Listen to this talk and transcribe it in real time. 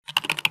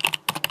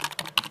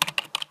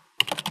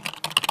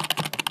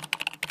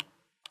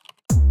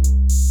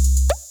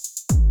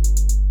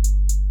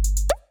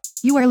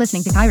You are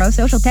listening to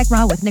ChiroSocialTech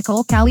Raw with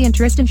Nicole, Callie, and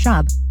Tristan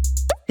Schaub.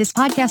 This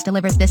podcast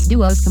delivers this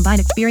duo's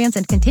combined experience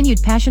and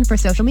continued passion for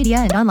social media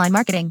and online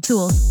marketing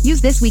tools. Use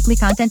this weekly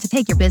content to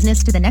take your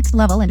business to the next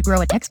level and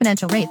grow at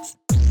exponential rates.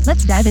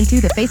 Let's dive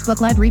into the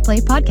Facebook Live Replay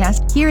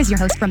podcast. Here is your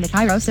host from the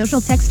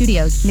ChiroSocialTech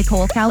Studios,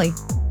 Nicole, Callie.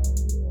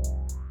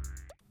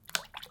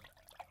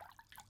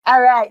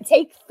 All right,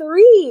 take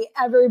 3,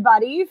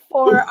 everybody,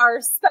 for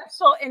our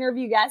special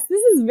interview guest.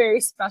 This is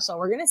very special.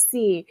 We're going to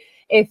see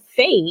if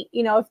fate,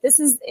 if this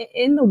is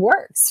in the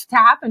works to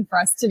happen for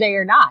us today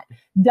or not.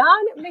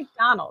 Don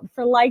MacDonald,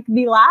 for like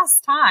the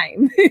last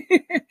time,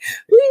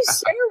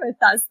 please share with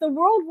us. The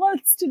world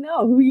wants to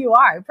know who you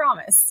are, I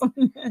promise.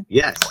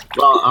 Yes.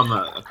 Well, I'm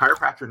a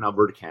chiropractor in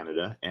Alberta,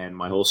 Canada, and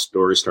my whole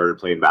story started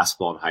playing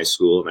basketball in high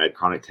school, and I had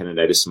chronic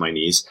tendonitis in my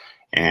knees.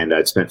 And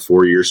I'd spent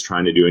 4 years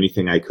trying to do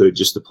anything I could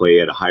just to play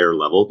at a higher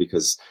level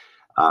because,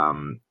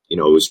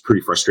 it was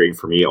pretty frustrating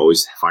for me,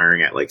 always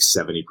firing at like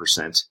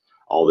 70%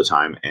 all the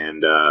time.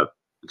 And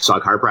saw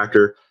a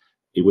chiropractor.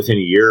 Within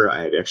a year,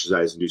 I had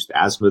exercise-induced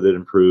asthma that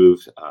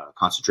improved,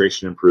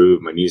 concentration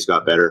improved, my knees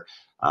got better.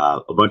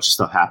 A bunch of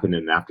stuff happened.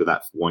 And after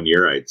that 1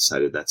 year, I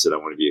decided that's it. I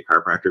want to be a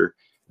chiropractor.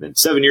 And then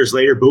 7 years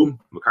later, boom,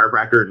 I'm a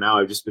chiropractor. And now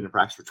I've just been in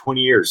practice for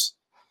 20 years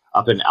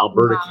up in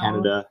Alberta,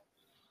 Canada.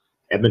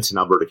 Edmonton,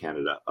 Alberta,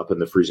 Canada, up in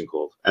the freezing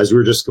cold. As we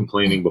were just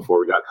complaining before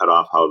we got cut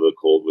off how the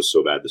cold was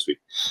so bad this week.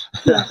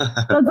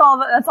 That's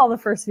all the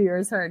first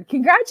viewers heard.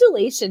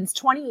 Congratulations,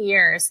 20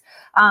 years.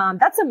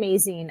 That's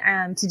amazing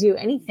to do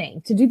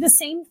anything, to do the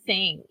same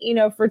thing,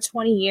 for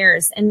 20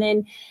 years. And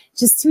then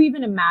just to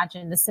even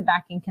imagine, to sit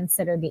back and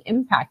consider the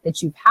impact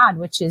that you've had,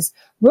 which is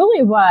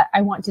really what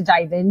I want to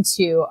dive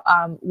into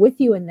with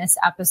you in this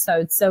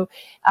episode. So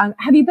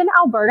have you been to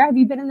Alberta? Have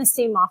you been in the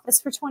same office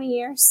for 20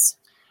 years?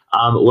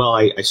 Well,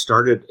 I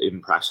started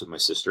in practice with my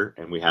sister,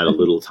 and we had a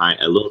little tiny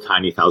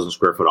 1,000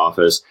 square foot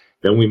office.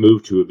 Then we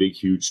moved to a big,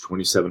 huge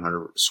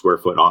 2,700 square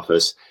foot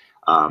office.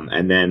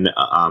 And then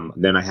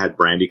I had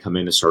Brandy come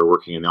in and started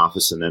working in the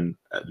office. And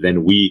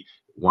then we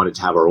wanted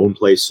to have our own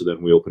place. So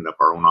then we opened up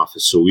our own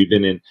office. So we've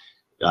been in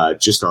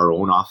just our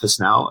own office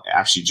now.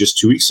 Actually, just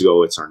 2 weeks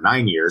ago, it's our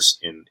 9 years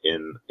in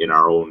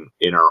our own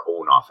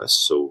office.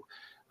 So,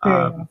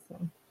 awesome.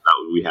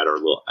 We had our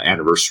little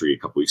anniversary a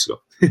couple weeks ago.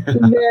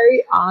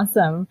 Very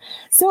awesome.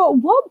 So at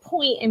what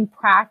point in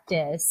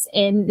practice,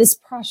 and this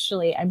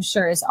partially, I'm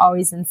sure, is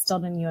always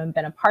instilled in you and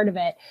been a part of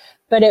it,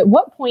 but at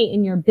what point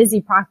in your busy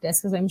practice,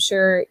 because I'm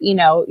sure,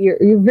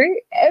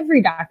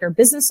 every doctor,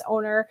 business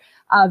owner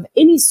of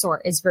any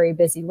sort is very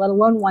busy, let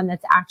alone one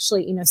that's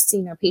actually,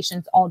 seeing their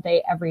patients all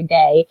day, every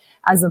day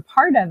as a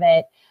part of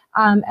it.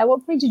 At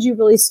what point did you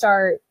really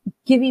start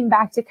giving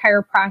back to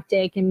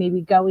chiropractic and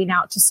maybe going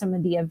out to some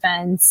of the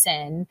events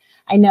and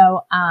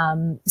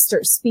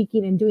start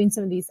speaking and doing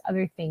some of these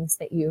other things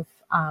that you've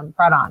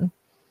brought on?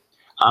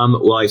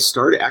 Well, I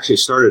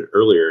started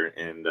earlier,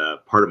 and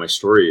part of my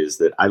story is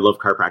that I love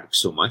chiropractic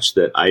so much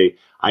that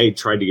I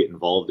tried to get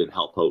involved and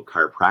help out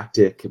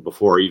chiropractic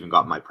before I even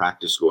got my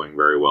practice going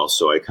very well.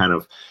 So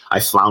I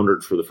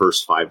floundered for the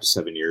first 5 to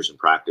 7 years in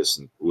practice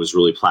and was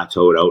really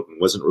plateaued out and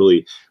wasn't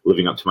really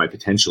living up to my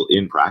potential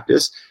in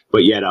practice.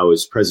 But yet I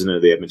was president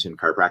of the Edmonton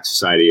Chiropractic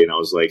Society, and I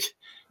was like,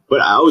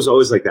 but I was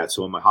always like that.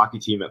 So on my hockey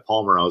team at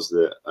Palmer, I was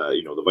the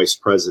vice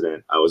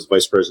president. I was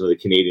vice president of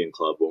the Canadian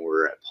club when we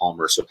were at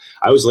Palmer. So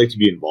I always like to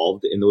be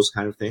involved in those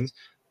kind of things.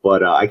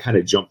 But I kind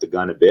of jumped the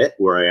gun a bit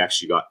where I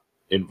actually got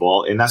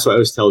involved. And that's what I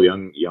always tell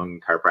young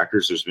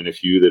chiropractors. There's been a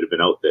few that have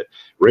been out that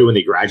right when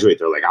they graduate,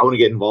 they're like, I want to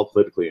get involved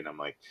politically. And I'm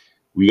like,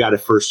 you got to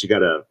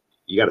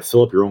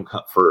fill up your own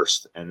cup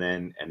first. And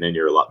then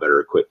you're a lot better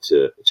equipped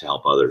to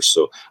help others.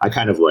 So I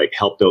kind of like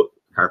helped out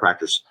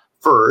chiropractors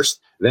first.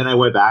 Then I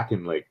went back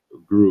and like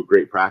grew a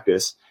great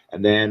practice.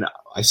 And then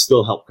I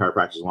still helped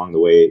chiropractors along the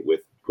way with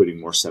putting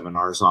more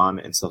seminars on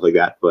and stuff like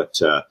that. But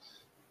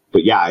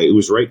yeah, it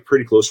was right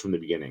pretty close from the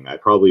beginning. I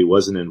probably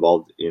wasn't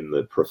involved in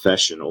the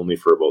profession only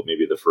for about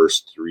maybe the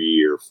first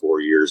 3 or 4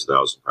 years that I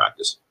was in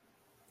practice.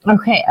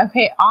 Okay,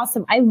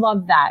 awesome. I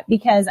love that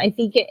because I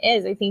think it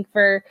is.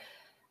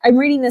 I'm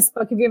reading this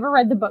book. Have you ever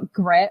read the book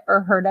Grit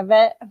or heard of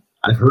it?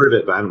 I've heard of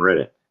it, but I haven't read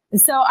it.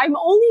 So I'm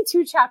only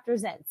 2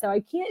 chapters in, so I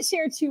can't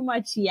share too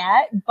much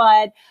yet,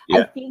 but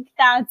yeah. I think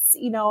that's,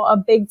 a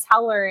big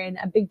teller and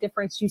a big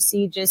difference you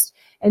see just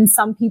in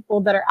some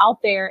people that are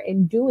out there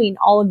and doing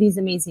all of these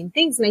amazing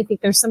things. And I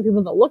think there's some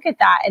people that look at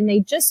that and they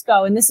just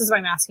go, and this is why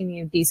I'm asking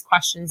you these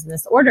questions in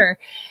this order,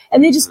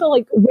 and they just go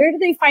like, where do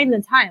they find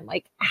the time?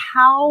 Like,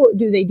 how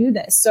do they do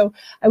this? So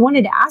I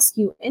wanted to ask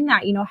you in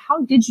that,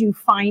 how did you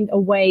find a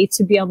way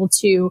to be able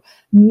to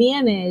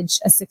manage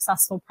a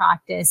successful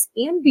practice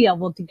and be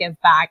able to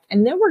give back?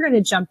 And then we're going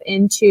to jump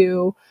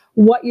into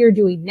what you're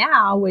doing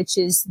now, which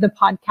is the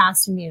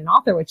podcast and being an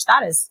author, which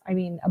that is,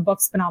 a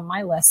book's been on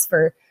my list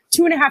for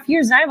 2.5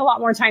 years and I have a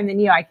lot more time than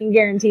you. I can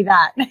guarantee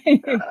that.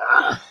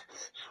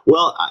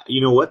 Well,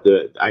 you know what?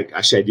 I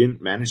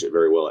didn't manage it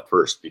very well at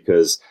first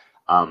because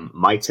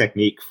my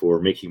technique for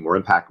making more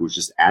impact was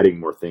just adding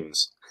more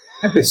things.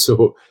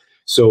 So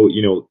So,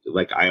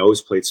 like I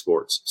always played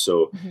sports.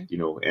 So,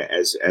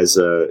 as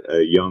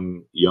a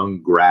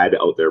young grad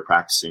out there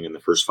practicing in the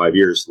first 5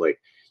 years, like,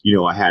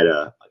 I had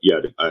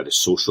I had a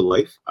social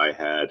life. I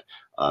had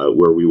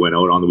where we went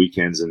out on the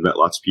weekends and met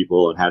lots of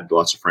people and had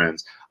lots of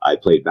friends. I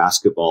played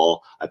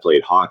basketball. I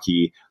played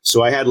hockey.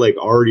 So I had like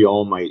already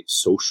all my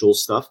social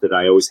stuff that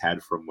I always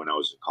had from when I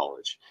was in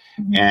college.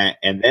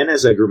 And then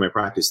as I grew my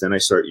practice, then I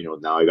start,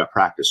 now I got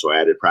practice. So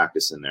I added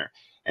practice in there.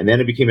 And then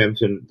it became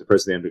the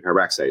president of the Edmonton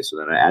Chiropractic. So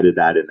then I added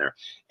that in there.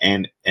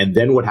 And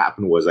then what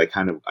happened was I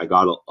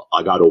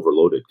got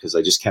overloaded because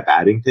I just kept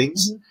adding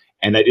things.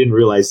 And I didn't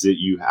realize that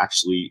you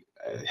actually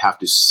have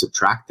to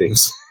subtract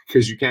things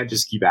because you can't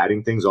just keep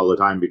adding things all the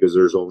time because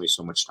there's only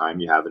so much time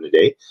you have in a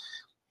day.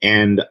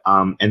 And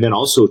then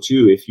also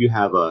too, if you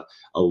have a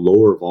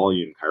lower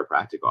volume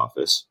chiropractic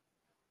office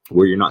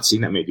where you're not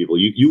seeing that many people,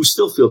 you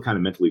still feel kind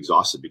of mentally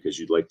exhausted because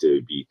you'd like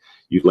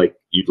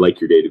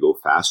your day to go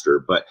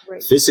faster, but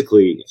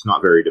physically it's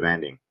not very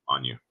demanding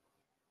on you.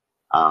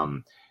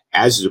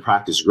 As the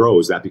practice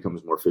grows, that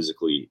becomes more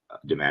physically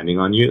demanding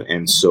on you.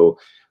 And so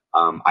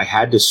I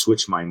had to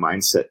switch my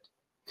mindset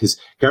because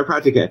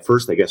chiropractic at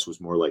first, I guess, was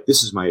more like,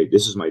 this is my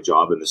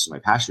job and this is my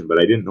passion, but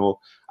I didn't know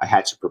I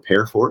had to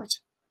prepare for it.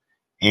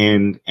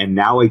 And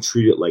now I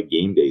treat it like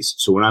game days.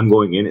 So when I'm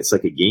going in, it's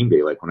like a game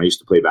day. Like when I used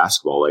to play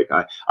basketball, like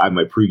I have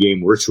my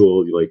pregame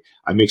ritual. Like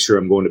I make sure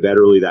I'm going to bed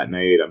early that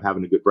night. I'm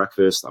having a good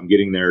breakfast. I'm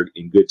getting there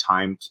in good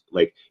time.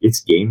 Like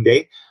it's game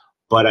day.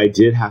 But I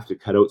did have to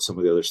cut out some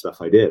of the other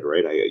stuff I did,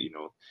 right?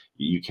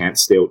 You can't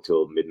stay out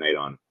till midnight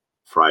on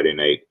Friday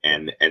night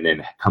and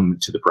then come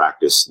to the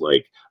practice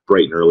like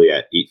bright and early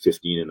at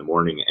 8:15 in the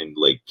morning and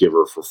like give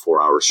her for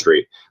 4 hours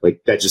straight.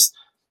 Like it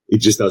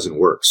just doesn't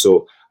work.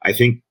 So I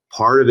think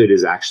part of it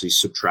is actually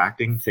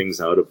subtracting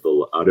things out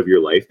of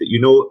your life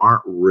that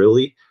aren't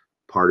really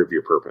part of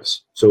your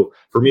purpose. So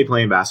for me,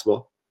 playing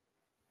basketball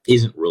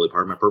isn't really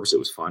part of my purpose. It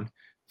was fun.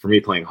 For me,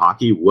 playing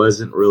hockey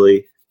wasn't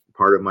really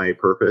part of my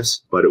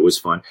purpose, but it was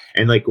fun.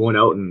 And like going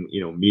out and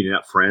meeting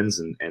up friends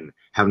and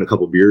having a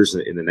couple beers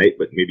in the night,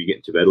 but maybe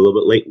getting to bed a little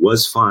bit late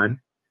was fun,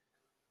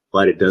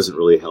 but it doesn't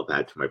really help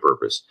add to my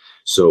purpose.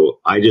 So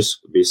I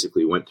just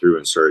basically went through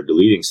and started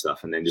deleting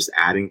stuff and then just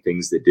adding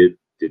things that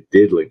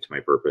did link to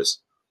my purpose.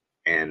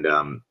 And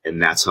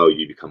that's how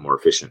you become more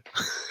efficient.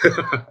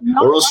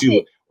 or else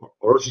you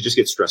just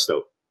get stressed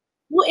out.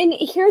 Well, and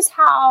here's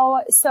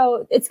how,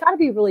 so it's got to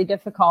be really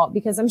difficult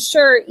because I'm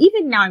sure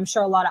even now, I'm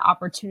sure a lot of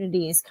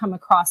opportunities come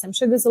across. I'm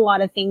sure there's a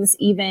lot of things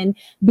even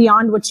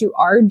beyond what you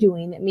are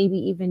doing that maybe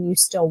even you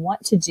still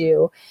want to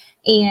do.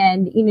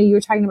 And, you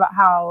were talking about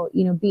how,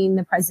 being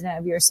the president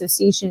of your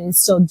association and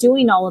still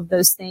doing all of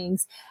those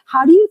things.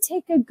 How do you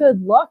take a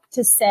good look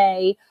to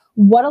say,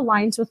 what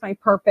aligns with my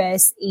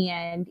purpose?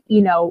 And,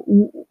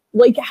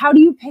 like, how do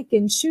you pick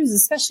and choose,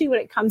 especially when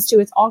it comes to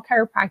it's all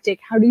chiropractic?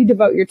 How do you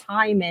devote your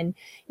time and,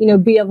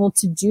 be able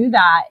to do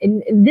that?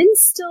 And then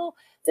still,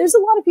 there's a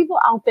lot of people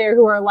out there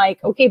who are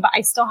like, okay, but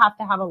I still have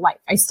to have a life.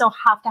 I still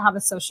have to have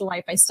a social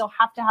life. I still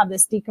have to have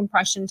this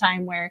decompression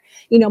time where,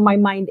 my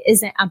mind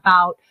isn't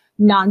about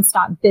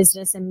nonstop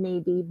business and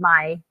maybe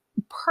my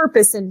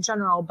purpose in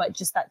general, but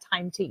just that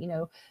time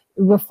to,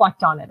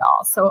 reflect on it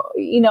all. So,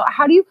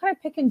 how do you kind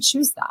of pick and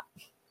choose that?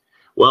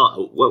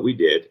 Well, what we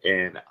did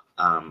and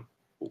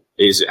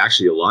is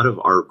actually a lot of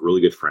our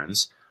really good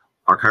friends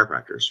are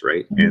chiropractors,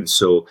 right? And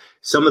so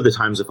some of the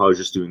times if I was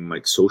just doing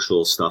like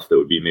social stuff that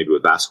would be maybe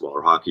with basketball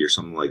or hockey or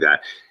something like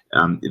that,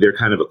 they're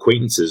kind of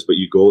acquaintances, but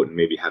you go out and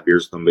maybe have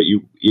beers with them, but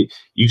you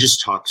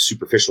just talk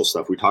superficial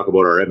stuff. We talk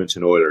about our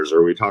Edmonton Oilers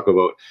or we talk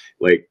about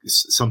like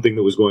something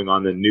that was going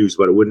on in the news,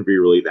 but it wouldn't be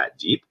really that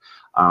deep.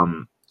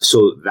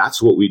 So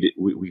that's what we did.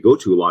 We go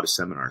to a lot of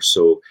seminars.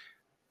 So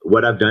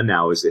what I've done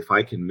now is if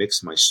I can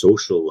mix my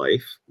social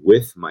life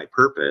with my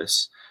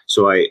purpose.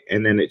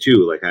 And then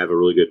too, like I have a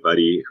really good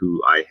buddy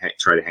who I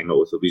try to hang out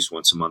with at least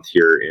once a month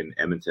here in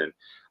Edmonton,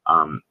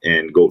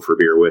 and go for a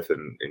beer with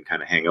and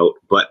kind of hang out,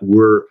 but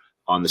we're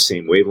on the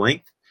same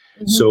wavelength.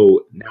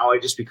 So now I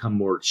just become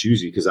more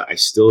choosy because I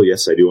still,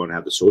 yes, I do want to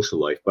have the social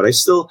life, but I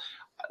still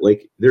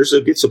like,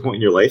 gets a point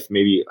in your life.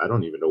 Maybe, I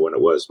don't even know when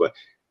it was, but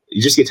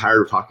you just get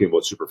tired of talking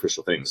about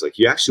superficial things. Like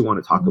you actually want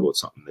to talk about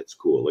something that's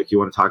cool. Like you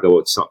want to talk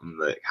about something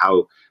like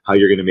how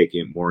you're going to make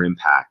it more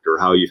impact or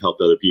how you've helped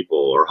other people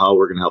or how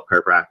we're going to help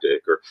chiropractic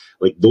or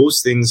like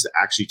those things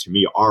actually to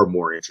me are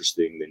more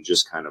interesting than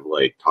just kind of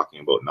like talking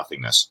about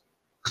nothingness.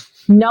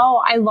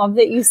 No, I love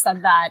that you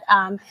said that.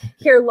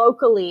 Here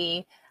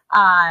locally,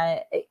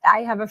 I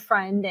have a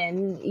friend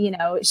and,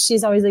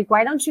 she's always like,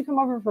 why don't you come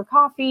over for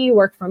coffee,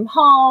 work from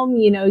home,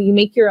 you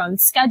make your own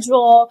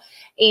schedule.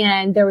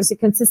 And there was a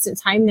consistent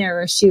time there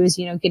where she was,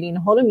 getting a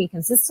hold of me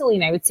consistently.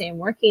 And I would say, I'm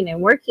working.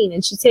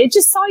 And she'd say, I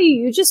just saw you.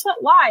 You just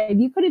went live.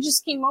 You could have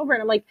just came over.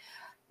 And I'm like,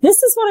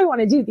 this is what I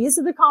want to do. These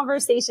are the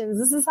conversations.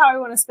 This is how I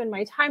want to spend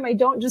my time. I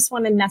don't just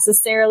want to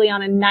necessarily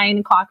on a 9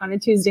 o'clock on a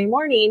Tuesday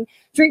morning,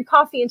 drink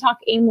coffee and talk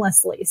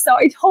aimlessly. So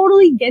I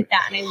totally get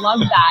that. And I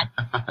love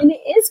that. And it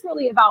is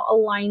really about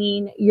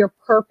aligning your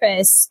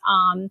purpose,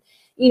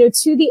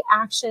 to the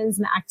actions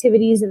and the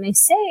activities. And they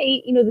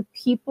say, the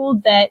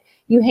people that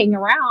you hang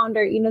around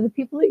or, the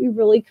people that you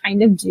really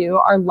kind of do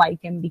are like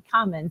and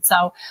become. And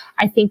so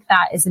I think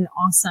that is an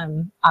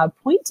awesome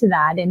point to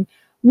that. And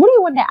what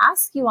I wanted to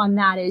ask you on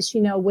that is,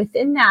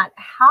 within that,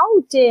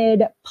 how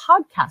did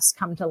podcasts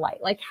come to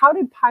light? Like, how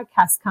did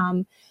podcasts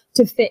come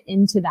to fit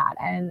into that?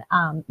 And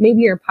maybe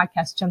you're a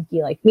podcast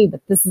junkie like me,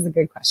 but this is a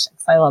good question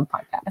because I love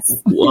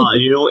podcasts. Well,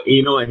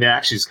 and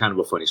actually it's kind of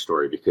a funny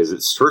story because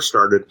it first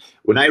started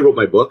when I wrote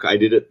my book. I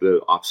did it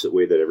the opposite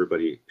way that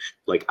everybody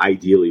like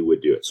ideally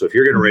would do it. So if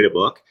you're going to write a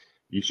book,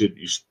 you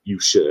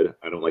should.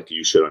 I don't like to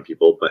use shit on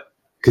people, but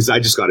because I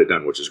just got it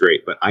done, which is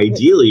great. But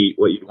ideally,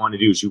 what you want to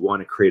do is you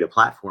want to create a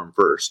platform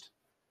first.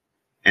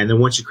 And then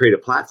once you create a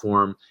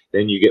platform,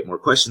 then you get more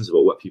questions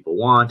about what people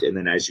want. And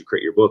then as you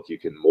create your book, you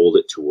can mold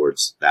it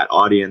towards that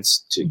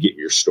audience to get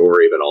your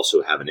story, but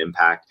also have an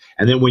impact.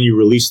 And then when you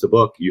release the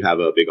book, you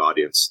have a big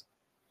audience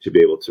to be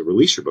able to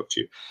release your book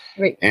to.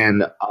 Right.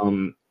 And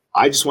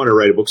I just want to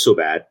write a book so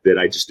bad that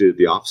I just did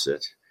the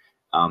opposite,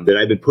 that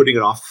I've been putting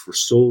it off for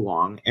so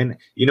long. And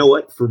you know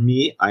what? For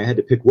me, I had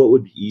to pick what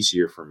would be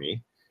easier for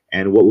me.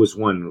 And what was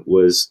one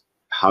was,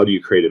 how do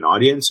you create an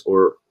audience,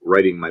 or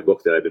writing my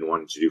book that I've been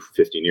wanting to do for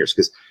 15 years?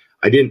 Because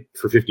I didn't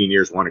for 15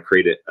 years want to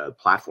create a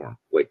platform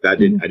like that. I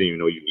didn't even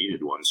know you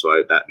needed one.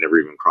 So that never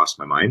even crossed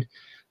my mind.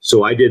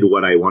 So I did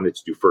what I wanted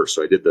to do first.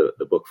 So I did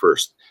the book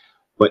first.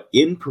 But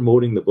in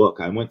promoting the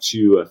book, I went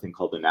to a thing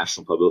called the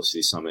National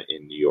Publicity Summit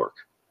in New York.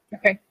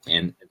 Okay.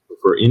 And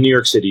in New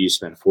York City, you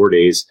spend 4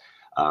 days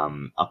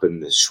up in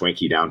the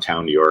swanky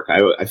downtown New York.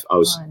 I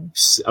was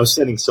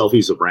sending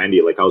selfies of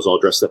Brandy, like I was all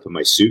dressed up in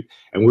my suit,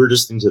 and we were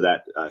just into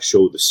that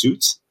show, The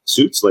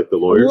Suits, like the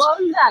lawyers. Love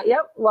that.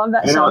 Yep, love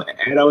that show.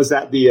 And I was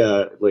at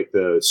the like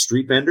the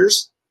street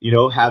vendors,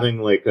 having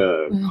like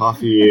a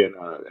coffee and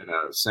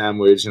a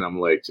sandwich, and I'm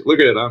like, look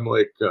at it,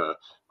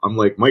 I'm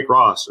like Mike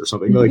Ross or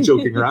something, like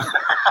joking around.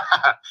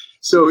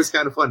 So it was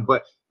kind of fun.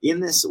 But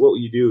in this, what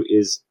you do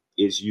is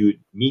you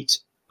meet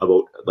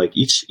about like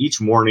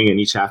each morning and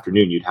each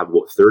afternoon, you'd have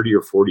about 30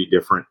 or 40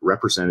 different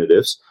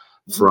representatives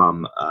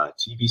from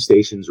TV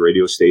stations,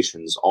 radio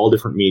stations, all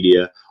different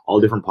media,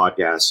 all different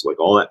podcasts, like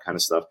all that kind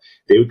of stuff.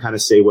 They would kind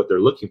of say what they're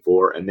looking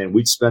for. And then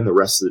we'd spend the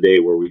rest of the day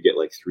where we get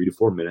like 3 to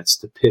 4 minutes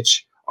to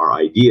pitch our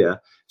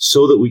idea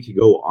so that we could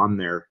go on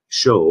their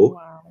show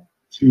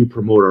to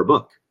promote our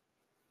book.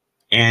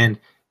 And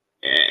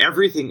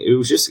everything, it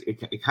was just,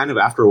 it kind of,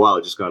 after a while,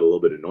 it just got a little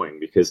bit annoying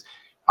because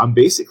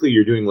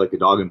you're doing like a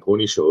dog and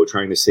pony show,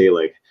 trying to say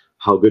like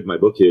how good my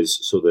book is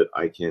so that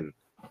I can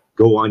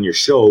go on your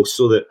show,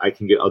 so that I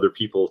can get other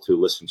people to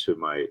listen to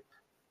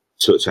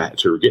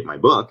to get my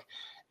book.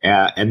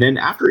 And then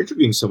after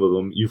interviewing some of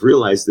them, you've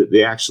realized that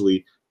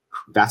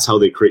that's how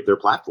they create their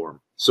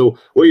platform. So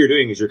what you're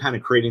doing is you're kind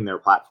of creating their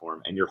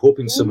platform, and you're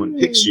hoping someone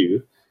picks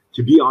you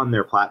to be on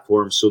their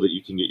platform so that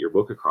you can get your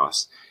book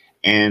across.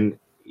 And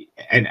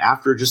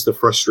after just the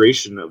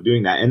frustration of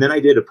doing that, and then I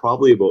did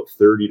probably about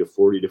 30 to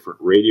 40 different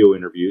radio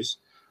interviews,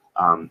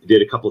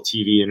 did a couple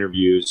TV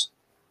interviews.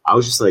 I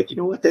was just like, you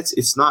know what,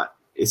 it's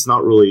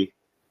not really,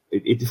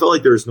 it felt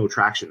like there was no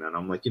traction. And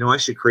I'm like, I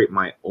should create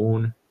my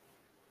own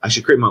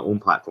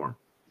platform.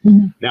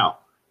 Mm-hmm. Now,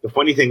 the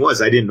funny thing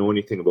was, I didn't know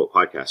anything about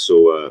podcasts.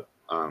 So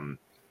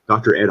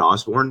Dr. Ed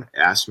Osborne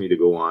asked me to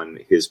go on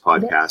his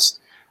podcast,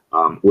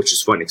 which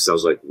is funny because I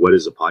was like, what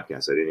is a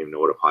podcast? I didn't even know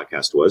what a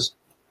podcast was.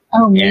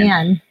 Oh,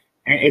 man.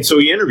 And so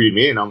he interviewed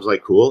me, and I was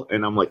like, cool.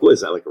 And I'm like, what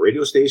is that, like a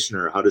radio station,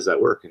 or how does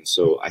that work? And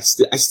so I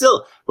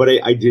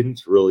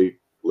didn't really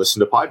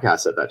listen to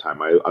podcasts at that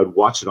time. I'd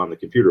watch it on the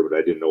computer, but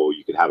I didn't know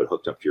you could have it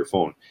hooked up to your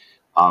phone.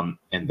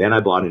 And then I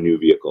bought a new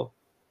vehicle.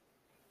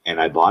 And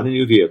I got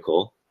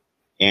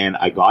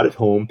it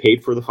home,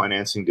 paid for the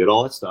financing, did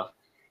all that stuff.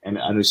 And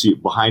you see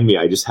behind me,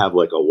 I just have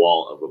like a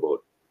wall of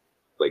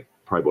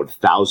probably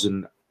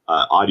 1,000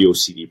 audio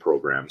CD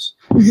programs.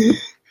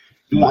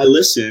 I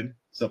listen.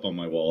 It's up on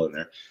my wall in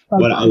there.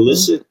 But I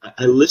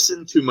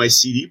listen to my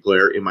CD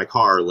player in my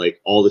car like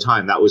all the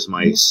time. That was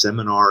my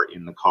seminar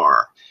in the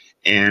car.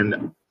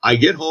 And I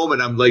get home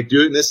and I'm like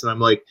doing this, and I'm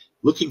like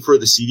looking for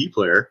the CD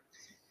player.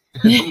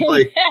 And I'm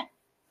like,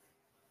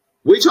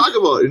 what are you talking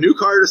about? A new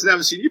car doesn't have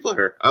a CD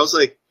player. I was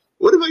like,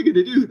 what am I going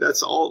to do?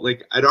 That's all,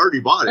 like, I'd already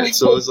bought it.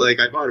 So it was like,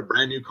 I bought a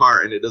brand new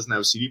car and it doesn't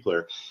have a CD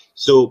player.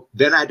 So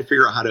then I had to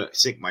figure out how to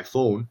sync my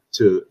phone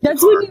to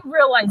That's when you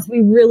realize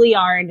we really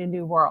are in a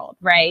new world,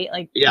 right?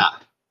 Like, yeah.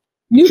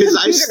 New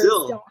computers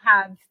don't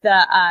have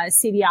the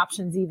CD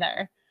options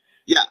either.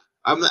 Yeah.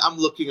 I'm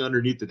looking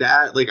underneath the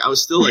data. Like, I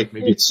was still like,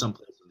 maybe it's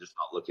someplace I'm just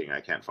not looking.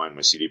 I can't find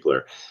my CD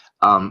player.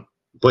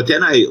 But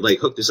then I like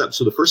hooked this up.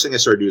 So the first thing I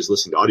started doing is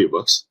listening to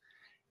audiobooks.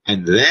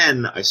 And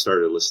then I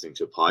started listening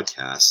to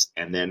podcasts.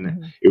 And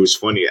then it was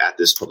funny, at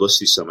this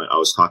publicity summit, I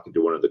was talking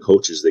to one of the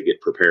coaches. They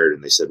get prepared,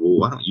 and they said, well,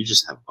 why don't you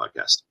just have a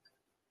podcast?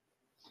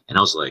 And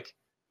I was like,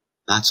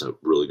 that's a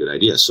really good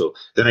idea. So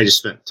then I just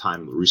spent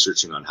time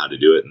researching on how to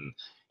do it.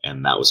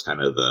 And that was kind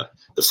of the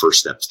first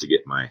steps to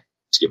get my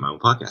own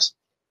podcast.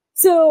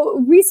 So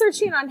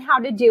researching on how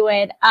to do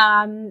it,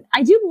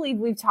 I do believe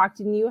we've talked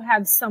and you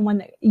have someone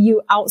that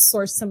you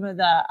outsource some of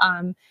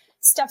the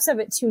steps of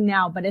it to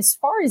now. But as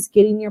far as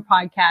getting your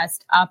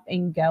podcast up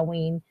and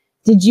going,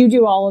 did you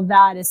do all of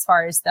that as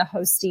far as the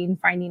hosting,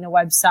 finding a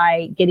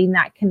website, getting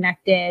that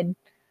connected?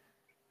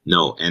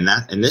 No.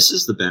 And this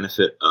is the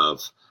benefit of,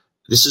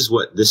 this is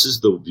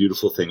the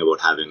beautiful thing about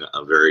having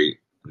a very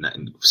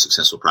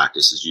successful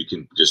practice is you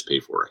can just pay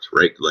for it,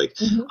 right? Like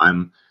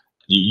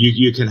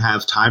you can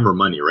have time or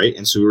money, right?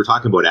 And so we were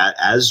talking about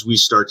as we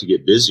start to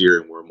get busier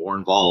and we're more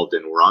involved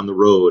and we're on the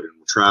road and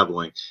we're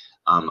traveling,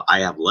 I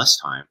have less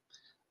time,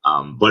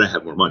 but I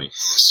have more money.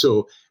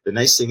 So the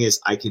nice thing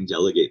is I can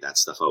delegate that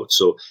stuff out.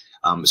 So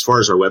as far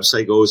as our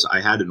website goes, I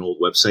had an old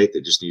website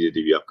that just needed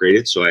to be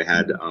upgraded. So I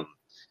had,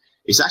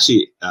 it's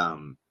actually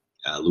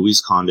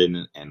Louise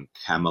Condon and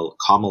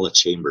Kamala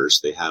Chambers.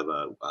 They have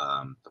a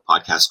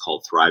podcast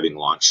called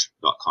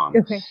thrivinglaunch.com.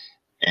 Okay.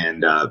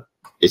 And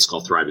it's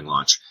called Thriving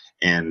Launch.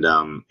 And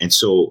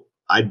so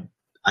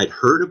I'd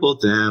heard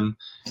about them.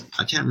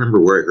 I can't remember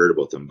where I heard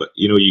about them, but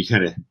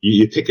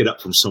you pick it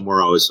up from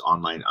somewhere. I was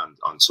online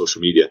on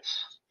social media.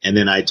 And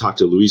then I talked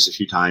to Louise a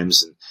few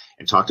times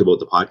and talked about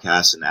the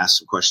podcast and asked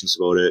some questions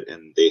about it.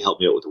 And they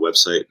helped me out with the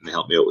website and they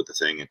helped me out with the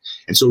thing.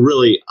 And so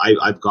really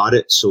I've got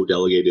it so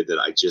delegated that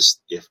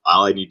if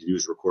all I need to do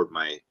is record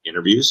my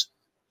interviews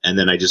and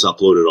then I just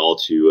upload it all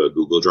to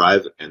Google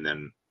Drive and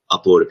then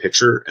upload a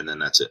picture and then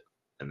that's it.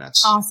 And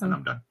that's awesome. And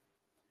I'm done.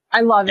 I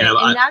love it. And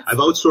I've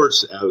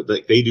outsourced,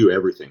 like they do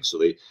everything. So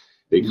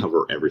they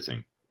cover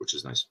everything, which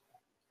is nice.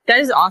 That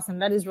is awesome.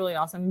 That is really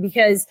awesome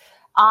because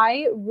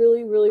I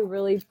really, really,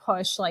 really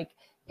push, like,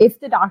 if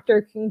the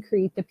doctor can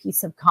create the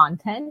piece of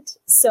content.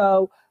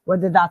 So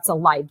whether that's a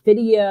live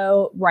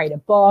video, write a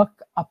book,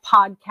 a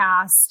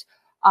podcast,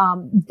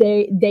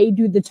 they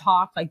do the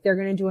talk, like they're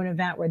going to do an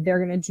event where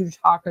they're going to do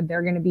talk or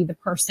they're going to be the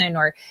person,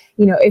 or,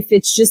 if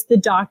it's just the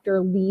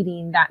doctor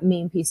leading that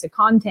main piece of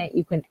content,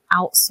 you can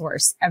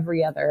outsource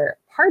every other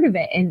part of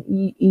it. And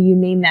you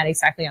name that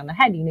exactly on the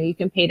head. You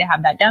can pay to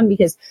have that done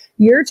because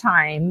your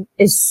time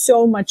is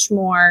so much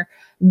more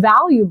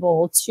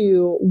valuable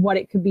to what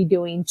it could be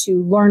doing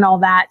to learn all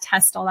that,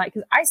 test all that.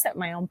 Because I set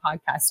my own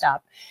podcast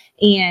up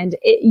and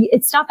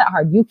it's not that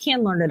hard. You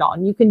can learn it all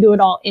and you can do it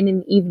all in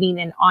an evening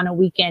and on a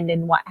weekend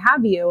and what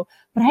have you.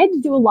 But I had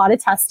to do a lot of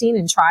testing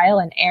and trial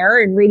and error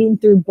and reading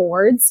through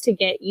boards to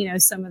get,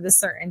 some of the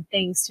certain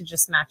things to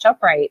just match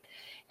up right.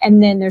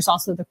 And then there's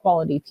also the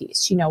quality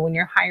piece. When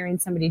you're hiring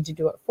somebody to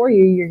do it for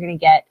you, you're going to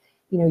get,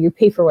 you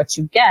pay for what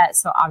you get.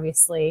 So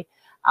obviously,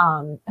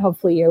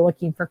 hopefully you're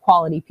looking for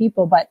quality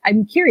people, but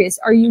I'm curious,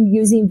 are you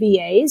using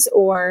VAs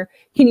or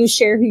can you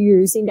share who you're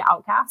using to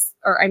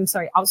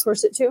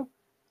outsource it to?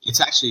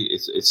 It's actually,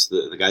 it's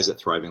the guys at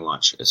Thriving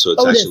Launch. So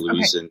it's actually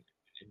Louise and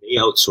they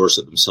outsource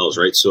it themselves,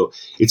 right? So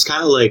it's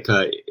kind of like,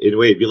 in a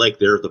way, it'd be like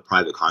they're the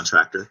private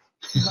contractor.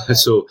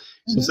 So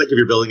it's like if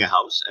you're building a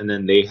house and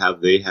then they have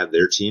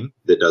their team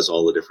that does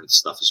all the different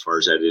stuff as far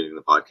as editing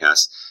the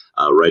podcast,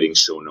 writing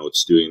show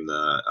notes, doing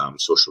the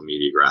social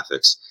media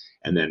graphics.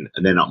 And then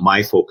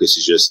my focus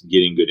is just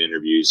getting good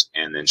interviews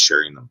and then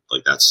sharing them.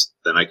 Like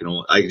then I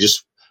can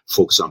just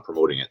focus on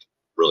promoting it,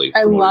 really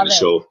promoting the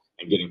show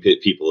and getting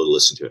people to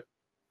listen to it.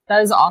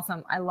 That is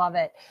awesome. I love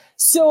it.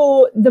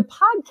 So the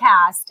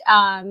podcast,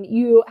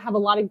 you have a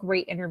lot of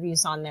great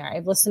interviews on there.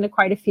 I've listened to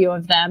quite a few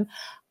of them.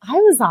 I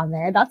was on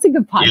there. That's a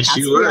good podcast. Yes,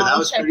 you were. That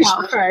was pretty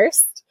special.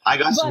 First. I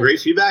got some great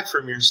feedback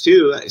from yours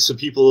too. Some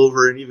people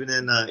over and even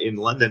in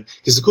London.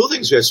 Because the cool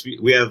thing is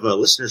we have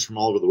listeners from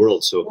all over the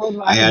world.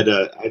 So I had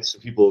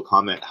some people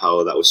comment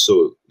how that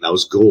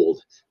was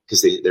gold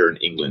because they're in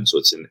England, so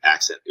it's an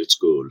accent. It's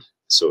gold.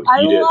 So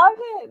I love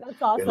it.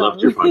 That's awesome. I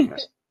loved your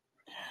podcast.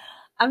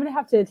 I'm going to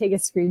have to take a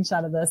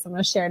screenshot of this. I'm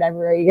going to share it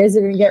everywhere. You guys are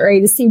going to get ready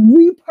to see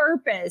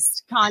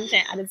repurposed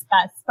content at its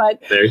best.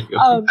 But there you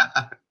go.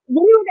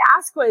 What you would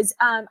ask was,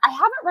 I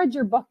haven't read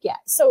your book yet.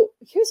 So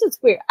here's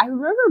what's weird. I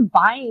remember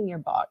buying your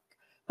book,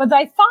 but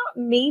I thought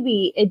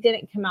maybe it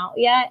didn't come out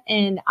yet.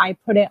 And I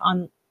might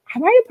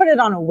have put it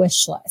on a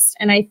wish list.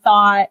 And I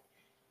thought,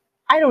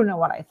 I don't know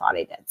what I thought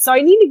I did. So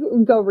I need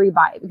to go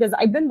rebuy it because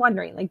I've been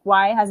wondering, like,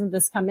 why hasn't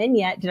this come in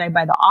yet? Did I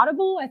buy the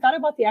Audible? I thought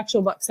about the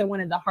actual book. So I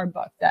wanted the hard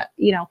book, the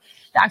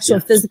actual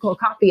physical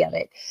copy of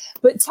it.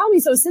 But tell me,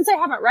 so since I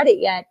haven't read it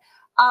yet,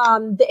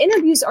 the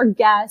interviews are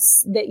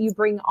guests that you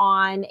bring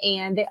on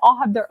and they all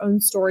have their own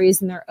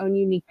stories and their own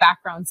unique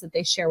backgrounds that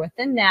they share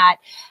within that.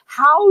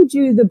 How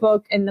do the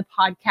book and the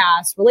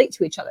podcast relate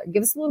to each other?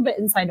 Give us a little bit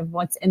insight of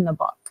what's in the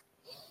book.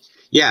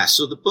 Yeah.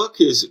 So the book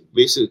is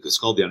basically, it's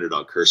called The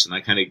Underdog Curse. And I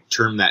kind of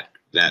termed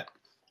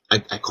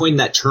I coined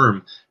that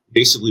term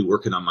basically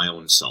working on my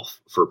own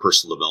self for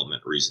personal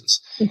development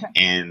reasons. Okay.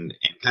 And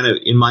kind of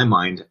in my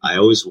mind, I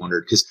always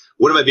wondered, because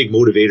one of my big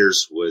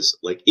motivators was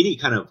like any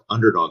kind of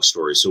underdog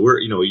story. So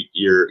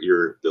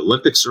the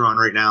Olympics are on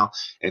right now.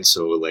 And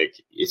so like,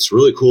 it's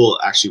really cool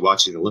actually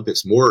watching the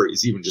Olympics more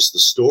is even just the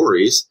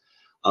stories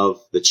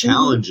of the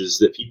challenges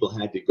that people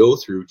had to go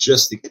through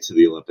just to get to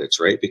the Olympics,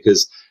 right?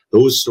 Because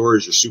those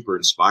stories are super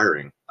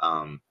inspiring.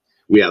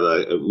 we have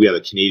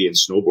a Canadian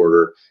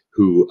snowboarder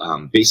who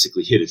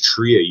basically hit a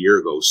tree a year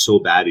ago so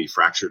bad he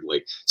fractured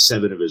like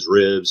 7 of his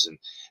ribs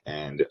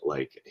and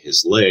like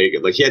his leg.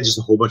 Like he had just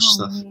a whole bunch of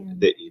stuff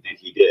that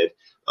he did,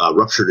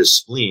 ruptured his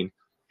spleen,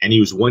 and he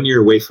was 1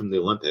 year away from the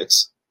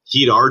Olympics.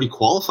 He'd already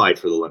qualified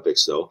for the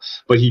Olympics though,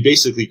 but he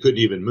basically couldn't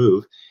even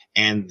move.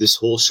 And this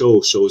whole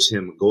show shows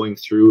him going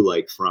through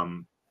like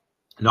from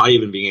not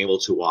even being able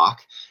to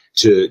walk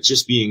to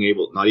just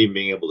not even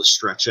being able to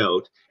stretch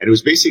out. And it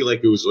was basically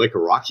like, it was like a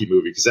Rocky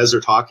movie, because as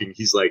they're talking,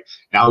 he's like,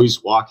 now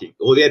he's walking.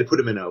 Well, they had to put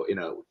him in a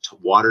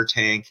water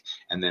tank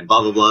and then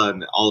blah, blah, blah,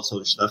 and all this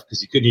other stuff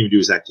because he couldn't even do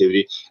his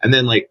activity. And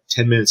then like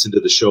 10 minutes into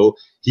the show,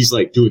 he's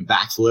like doing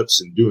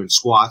backflips and doing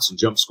squats and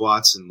jump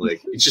squats. And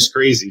like, it's just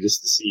crazy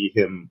just to see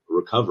him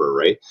recover.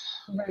 Right.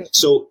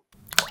 So,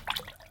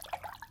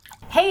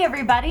 hey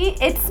everybody,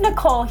 it's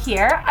Nicole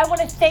here. I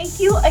want to thank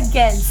you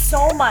again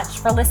so much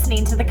for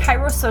listening to the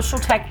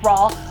ChiroSocialTech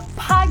Raw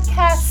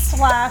podcast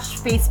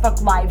 /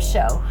 Facebook live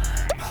show.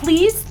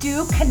 Please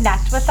do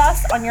connect with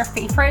us on your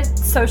favorite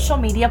social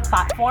media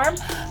platform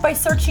by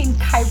searching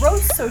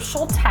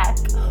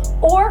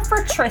ChiroSocialTech, or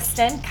for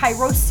Tristan,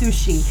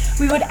 ChiroSushi.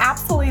 We would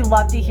absolutely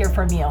love to hear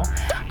from you.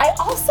 I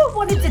also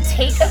wanted to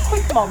take a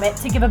quick moment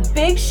to give a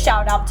big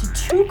shout out to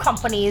 2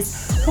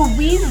 companies who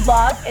we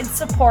love and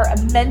support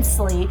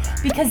immensely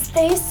because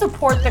they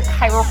support the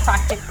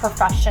chiropractic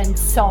profession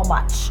so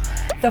much.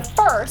 The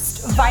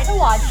first,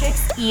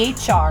 Vitalogics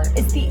EHR,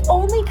 is the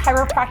only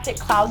chiropractic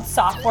cloud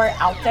software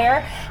out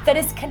there that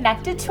is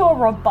connected to a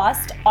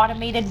robust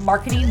automated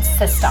marketing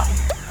system.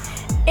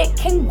 It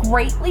can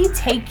greatly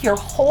take your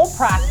whole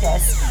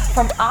practice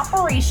from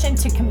operation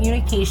to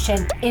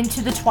communication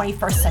into the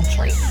 21st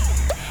century.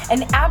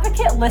 An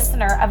advocate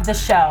listener of the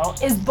show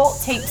is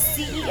Bolt Tape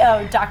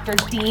CEO Dr.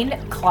 Dean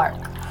Clark.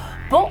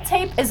 Bolt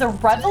Tape is a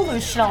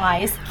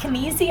revolutionized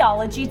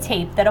kinesiology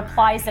tape that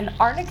applies an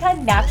arnica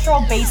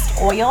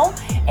natural-based oil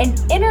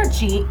and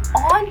energy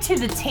onto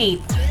the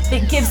tape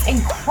that gives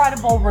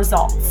incredible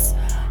results.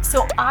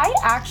 So I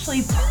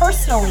actually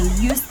personally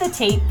use the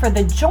tape for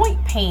the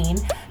joint pain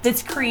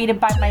that's created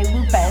by my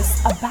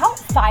lupus about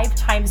 5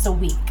 times a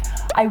week.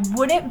 I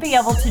wouldn't be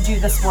able to do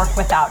this work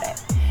without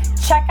it.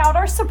 Check out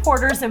our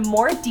supporters in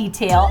more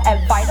detail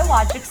at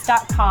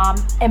Vitalogics.com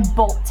and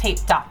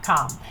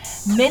BoltTape.com.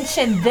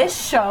 Mention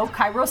this show,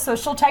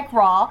 ChiroSocialTech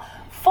Raw,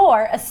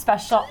 for a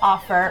special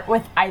offer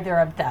with either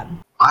of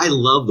them. I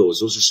love those.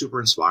 Those are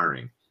super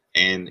inspiring.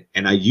 And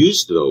I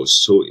used those.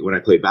 So when I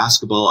play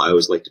basketball, I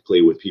always like to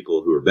play with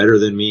people who are better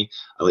than me.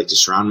 I like to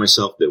surround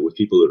myself with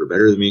people that are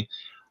better than me.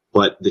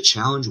 But the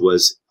challenge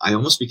was I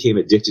almost became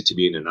addicted to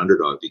being an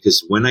underdog,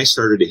 because when I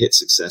started to hit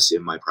success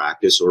in my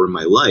practice or in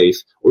my life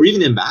or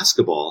even in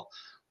basketball,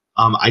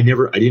 I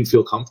didn't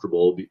feel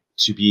comfortable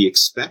to be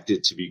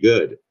expected to be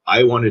good.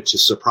 I wanted to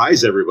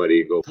surprise everybody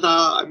and go,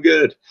 ta-da, I'm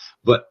good.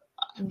 But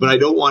I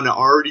don't want to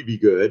already be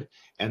good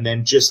and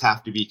then just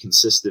have to be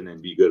consistent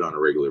and be good on a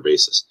regular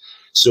basis.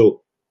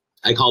 So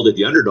I called it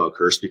the underdog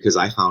curse, because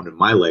I found in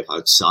my life I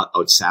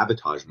would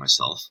sabotage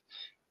myself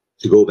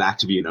to go back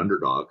to be an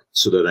underdog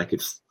so that I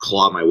could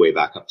claw my way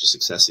back up to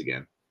success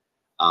again.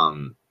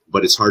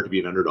 But it's hard to be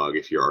an underdog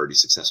if you're already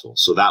successful.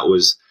 So that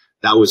was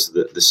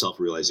the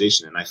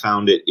self-realization. And I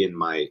found it in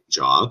my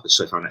job.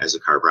 So I found it as a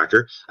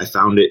chiropractor. I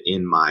found it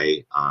in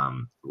my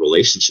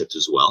relationships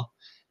as well,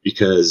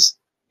 because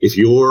if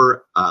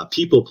you're a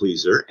people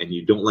pleaser and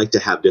you don't like to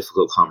have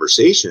difficult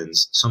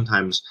conversations,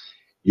 sometimes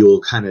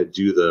you'll kind of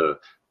do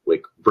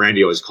like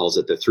Brandy always calls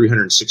it, the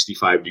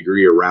 365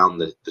 degree around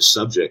the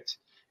subject,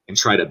 and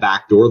try to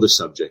backdoor the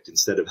subject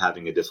instead of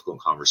having a difficult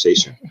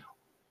conversation,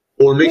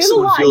 or make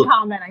someone feel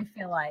common. I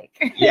feel like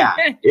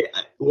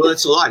well,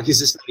 it's a lot,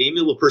 because it's the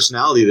amiable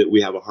personality that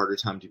we have a harder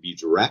time to be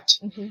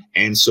direct,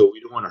 and so we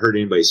don't want to hurt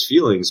anybody's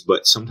feelings.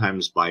 But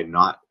sometimes by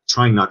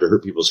trying not to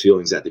hurt people's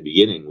feelings at the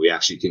beginning, we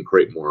actually can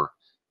create more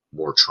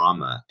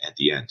trauma at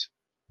the end.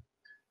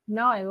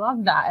 No, I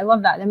love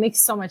that. That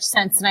makes so much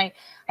sense, and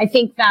I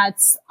think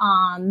that's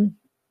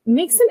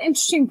makes an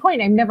interesting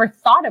point. I've never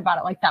thought about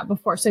it like that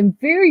before. So I'm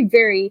very,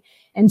 very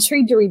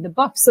intrigued to read the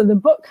book. So the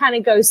book kind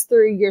of goes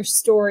through your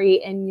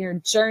story and your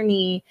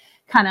journey,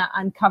 kind of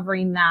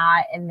uncovering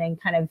that. And then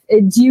kind of,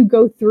 do you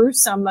go through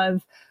some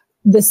of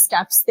the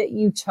steps that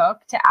you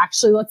took to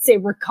actually, let's say,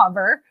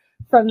 recover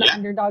from the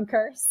underdog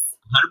curse?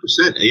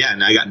 100%. Yeah.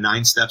 And I got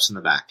 9 steps in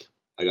the back.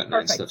 And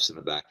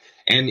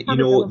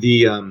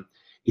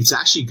it's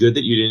actually good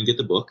that you didn't get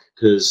the book,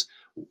 because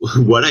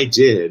what I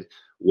did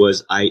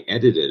was I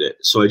edited it.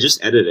 So I just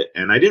edited it,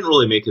 and I didn't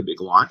really make a big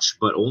launch,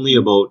 but only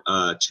about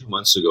 2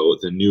 months ago,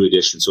 the new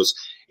edition. So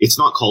it's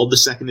not called the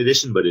second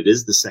edition, but it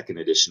is the second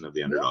edition of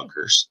the Underdog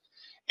Curse.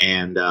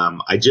 And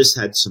I just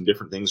had some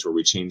different things where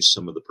we changed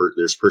some of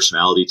there's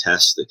personality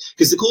tests,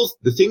 because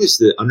the thing is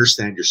to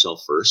understand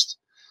yourself first.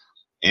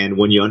 And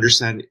when you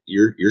understand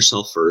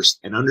yourself first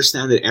and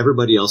understand that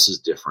everybody else is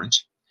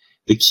different,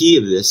 the key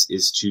of this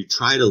is to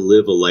try to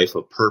live a life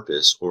of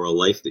purpose, or a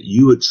life that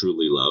you would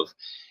truly love.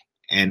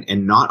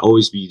 and not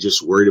always be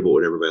just worried about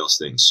what everybody else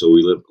thinks. So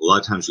a lot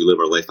of times we live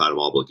our life out of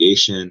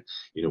obligation.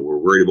 We're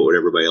worried about what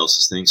everybody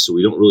else thinks. So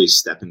we don't really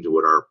step into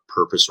what our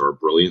purpose or our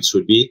brilliance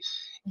would be.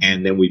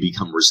 And then we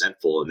become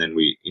resentful. And then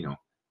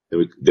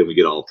then we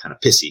get all kind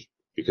of pissy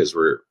because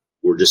we're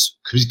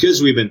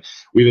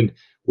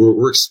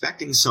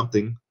expecting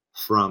something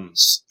from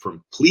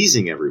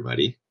pleasing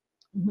everybody.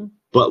 Mm-hmm.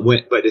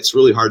 But it's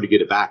really hard to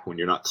get it back when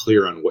you're not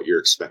clear on what you're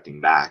expecting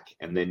back.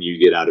 And then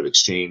you get out of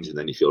exchange and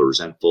then you feel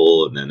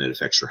resentful and then it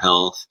affects your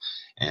health.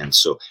 And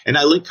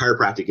I link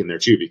chiropractic in there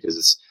too,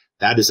 because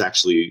that is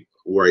actually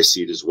where I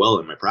see it as well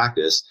in my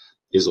practice,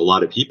 is a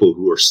lot of people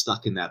who are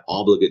stuck in that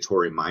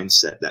obligatory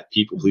mindset, that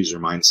people pleaser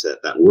mindset,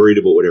 that worried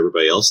about what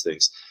everybody else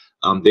thinks.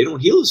 They don't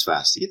heal as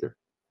fast either,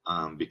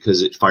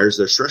 because it fires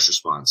their stress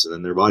response and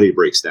then their body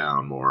breaks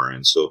down more.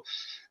 And so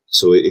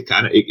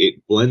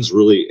it blends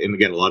really. And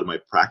again, a lot of my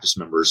practice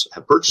members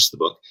have purchased the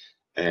book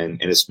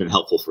and it's been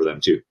helpful for them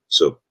too.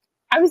 So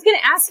I was going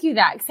to ask you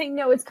that, because I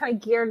know it's kind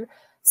of geared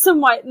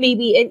somewhat,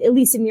 maybe at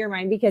least in your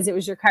mind, because it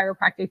was your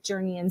chiropractic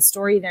journey and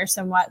story there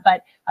somewhat.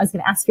 But I was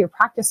going to ask if your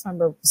practice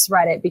members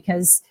read it,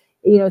 because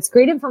it's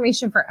great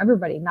information for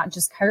everybody, not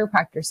just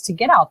chiropractors, to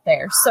get out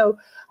there. So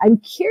I'm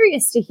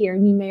curious to hear,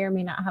 and you may or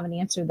may not have an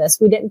answer to this.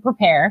 We didn't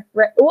prepare.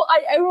 Well,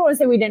 I don't want to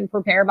say we didn't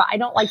prepare, but I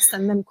don't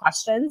send them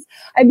questions.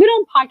 I've been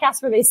on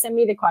podcasts where they send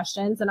me the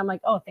questions and I'm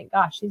like, oh, thank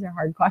gosh, these are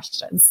hard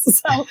questions.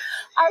 So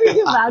I would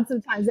feel bad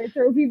sometimes. I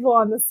throw people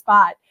on the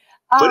spot.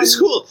 But it's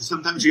cool.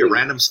 Sometimes you get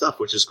random stuff,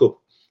 which is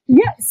cool.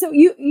 Yeah. So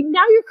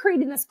now you're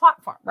creating this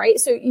platform, right?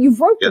 So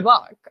you've wrote the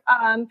book.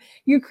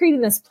 You're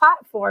creating this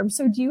platform.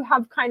 So do you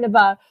have kind of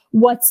a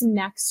what's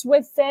next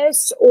with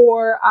this,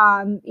 or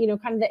kind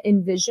of the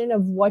envision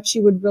of what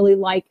you would really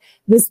like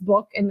this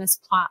book and this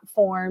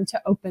platform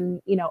to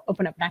open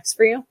up next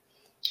for you?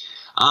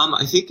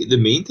 I think the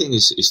main thing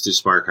is to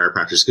inspire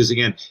chiropractors, because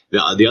again,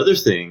 the other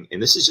thing,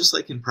 and this is just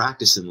like in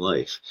practice in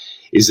life,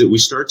 is that we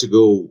start to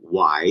go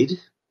wide,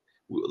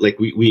 like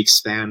we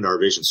expand our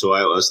vision. So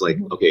I was like,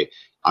 okay,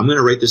 I'm going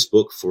to write this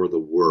book for the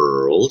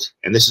world,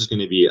 and this is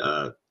going to be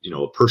a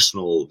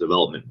personal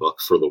development book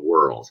for the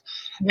world.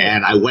 Yeah.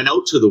 And I went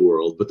out to the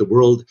world, but the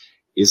world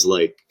is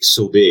like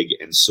so big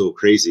and so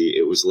crazy.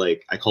 It was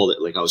like, I called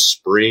it like I was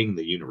spraying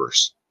the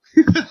universe.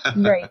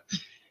 Right.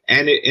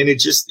 And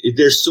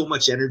there's so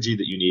much energy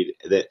that you need,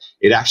 that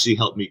it actually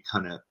helped me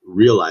kind of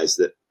realize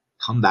that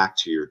come back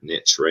to your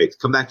niche, right?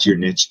 Come back to your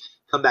niche,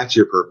 come back to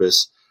your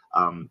purpose.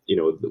 One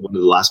of the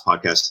last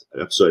podcast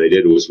episode I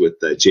did was with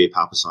Jay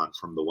Papasan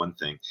from The One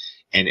Thing.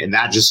 And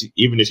that just,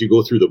 even if you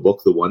go through the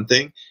book, The One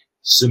Thing,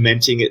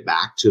 cementing it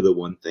back to the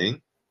one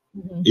thing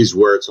is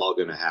where it's all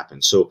going to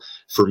happen. So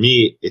for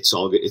me, it's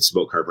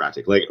about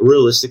chiropractic. Like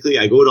realistically,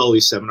 I go to all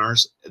these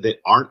seminars that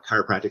aren't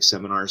chiropractic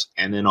seminars,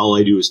 and then all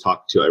I do is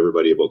talk to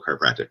everybody about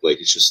chiropractic. Like,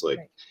 it's just like,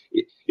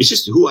 it's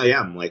just who I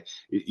am. Like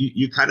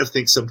you kind of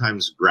think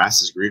sometimes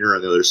grass is greener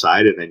on the other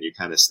side, and then you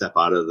kind of step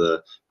out of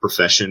the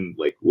profession,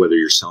 like whether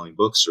you're selling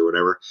books or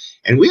whatever.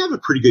 And we have a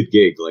pretty good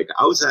gig. Like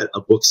I was at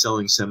a book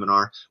selling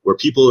seminar where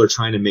people are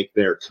trying to make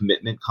their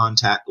commitment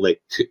contact, like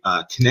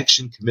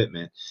connection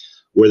commitment,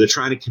 where they're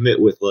trying to connect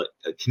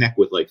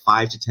with like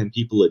 5 to 10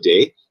 people a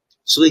day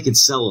so they can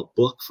sell a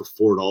book for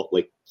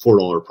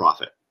 $4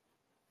 profit.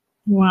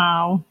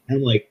 Wow. And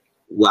I'm like,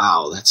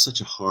 wow, that's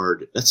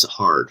hard.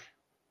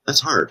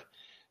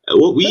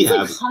 What we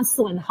have, like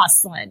hustling.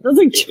 That's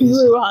like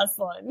true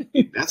hustling.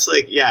 That's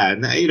like, yeah.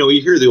 And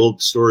you hear the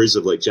old stories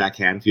of like Jack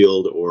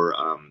Canfield or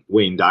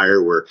Wayne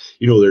Dyer, where,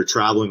 they're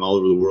traveling all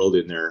over the world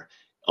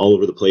all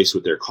over the place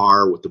with their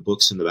car, with the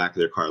books in the back of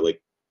their car. Like,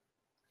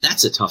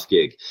 that's a tough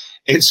gig.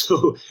 And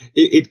so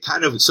it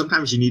kind of,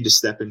 sometimes you need to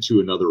step into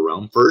another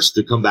realm first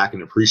to come back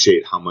and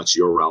appreciate how much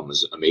your realm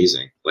is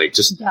amazing. Like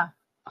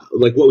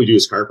like what we do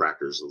as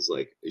chiropractors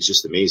is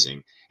just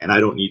amazing. And I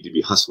don't need to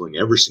be hustling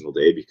every single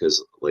day,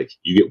 because like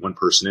you get one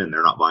person in,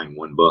 they're not buying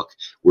one book.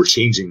 We're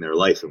changing their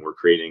life, and we're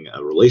creating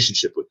a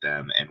relationship with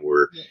them, and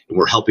we're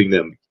helping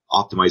them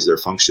optimize their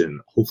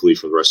function, hopefully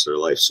for the rest of their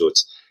life. So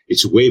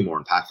it's way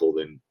more impactful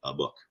than a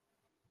book.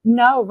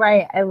 No,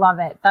 right. I love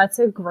it. That's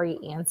a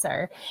great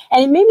answer.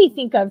 And it made me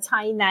think of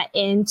tying that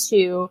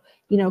into,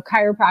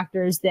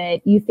 chiropractors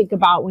that you think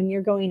about when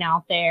you're going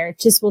out there.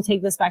 We'll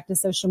take this back to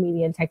social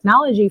media and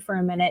technology for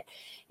a minute.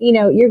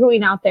 You're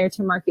going out there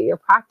to market your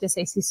practice.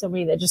 I see so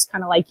many that just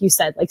kind of, like you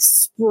said, like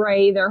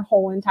spray their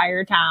whole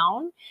entire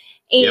town.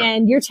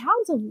 And your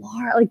town's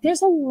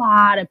there's a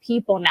lot of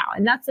people now.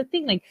 And that's the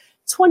thing, like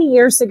 20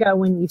 years ago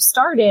when you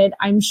started,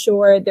 I'm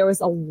sure there was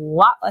a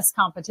lot less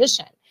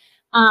competition.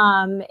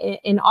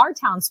 In our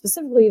town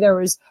specifically, there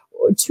was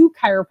 2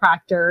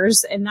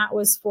 chiropractors, and that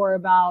was for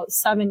about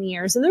 7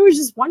 years. And there was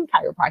just 1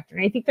 chiropractor.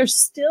 And I think there's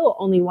still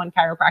only 1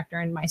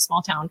 chiropractor in my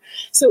small town.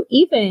 So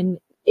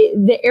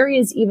the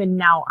areas even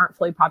now aren't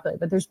fully populated,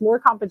 but there's more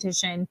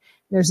competition.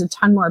 There's a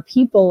ton more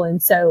people.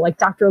 And so like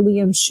Dr.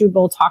 Liam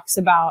Schubel talks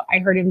about, I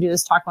heard him do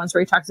this talk once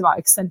where he talks about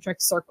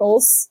eccentric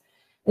circles.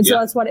 And so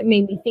that's what it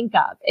made me think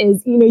of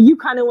is, you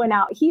kind of went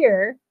out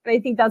here, and I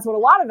think that's what a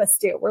lot of us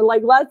do. We're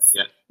like, let's,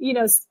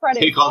 spread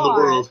it. Take on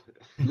the world.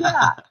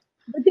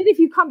 But then if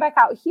you come back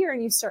out here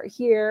and you start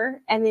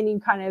here, and then you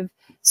kind of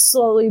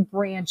slowly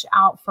branch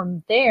out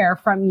from there,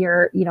 from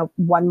your,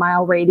 1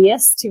 mile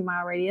radius, 2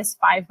 mile radius,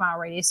 5 mile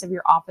radius of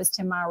your office,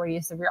 10 mile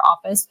radius of your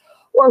office,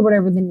 or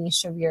whatever the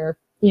niche of your,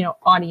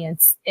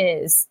 audience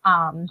is.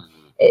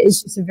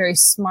 It's just a very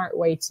smart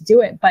way to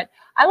do it. But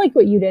I like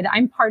what you did.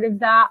 I'm part of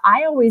that.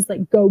 I always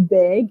go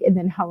big and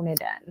then hone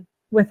it in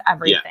with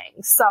everything.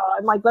 Yeah. So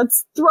I'm like,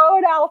 let's throw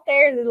it out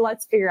there and then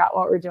let's figure out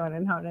what we're doing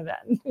and hone it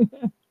in.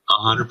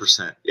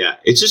 100%. Yeah.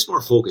 It's just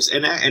more focused.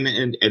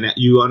 And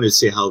you wanted to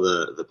say how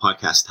the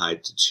podcast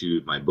tied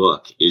to my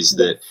book is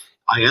that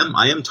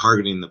I am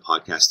targeting the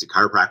podcast to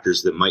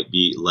chiropractors that might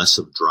be less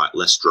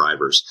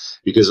drivers,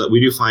 because we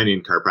do find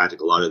in chiropractic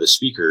a lot of the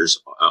speakers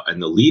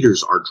and the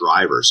leaders are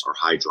drivers, are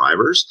high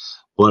drivers,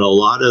 but a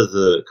lot of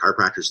the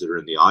chiropractors that are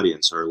in the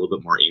audience are a little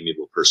bit more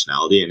amiable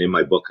personality. And in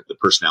my book, the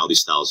personality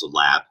style is a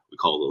lab. We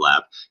call it a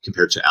lab,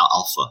 compared to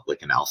alpha,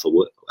 like an alpha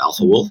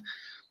wolf,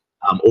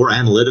 or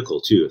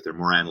analytical too, if they're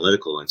more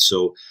analytical. And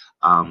so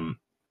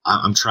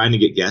I'm trying to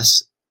get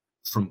guests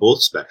from both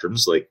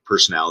spectrums, like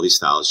personality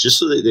styles, just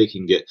so that they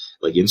can get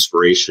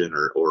inspiration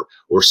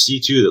or see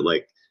too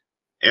that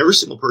every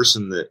single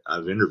person that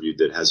I've interviewed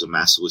that has a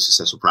massively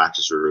successful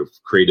practice or have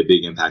created a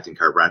big impact in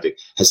chiropractic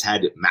has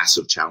had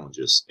massive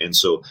challenges. And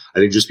so I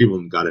think just people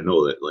got to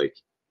know that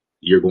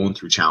you're going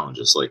through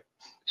challenges.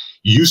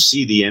 You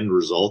see the end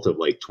result of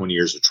 20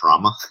 years of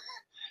trauma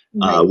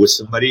with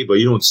somebody, but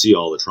you don't see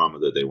all the trauma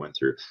that they went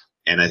through.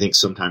 And I think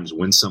sometimes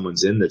when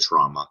someone's in the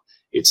trauma,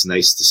 it's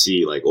nice to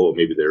see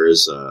maybe there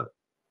is a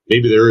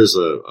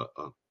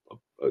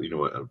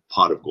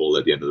pot of gold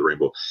at the end of the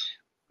rainbow.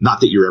 Not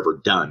that you're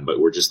ever done, but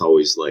we're just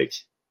always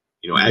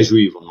as you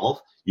evolve,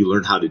 you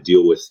learn how to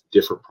deal with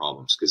different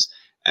problems, because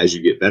as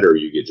you get better,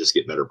 you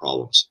get better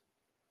problems.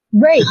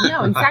 Right.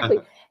 No, exactly.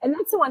 And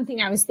that's the one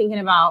thing I was thinking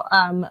about.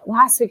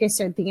 Last week, I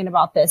started thinking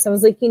about this. I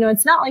was like,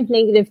 it's not like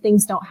negative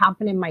things don't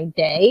happen in my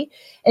day.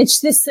 It's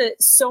just that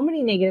so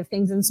many negative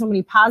things and so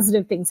many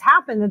positive things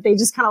happen that they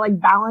just kind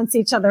of balance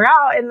each other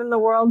out. And then the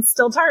world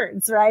still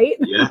turns, right?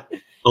 Yeah.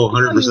 Oh,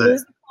 100%.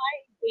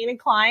 Gain a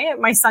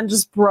client. My son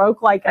just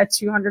broke a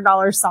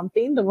 $200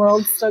 something. The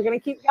world's still going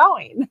to keep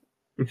going.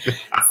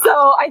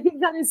 So I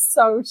think that is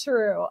so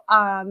true.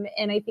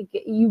 And I think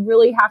you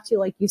really have to,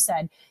 like you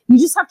said, you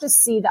just have to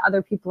see that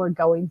other people are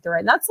going through it.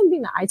 And that's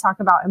something that I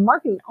talk about in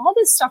marketing. All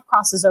this stuff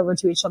crosses over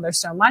to each other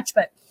so much,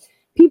 but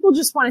people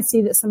just want to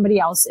see that somebody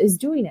else is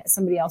doing it.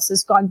 Somebody else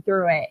has gone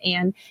through it,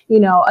 and,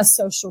 a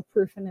social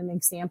proof and an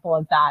example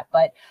of that.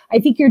 But I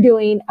think you're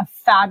doing a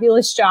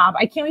fabulous job.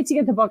 I can't wait to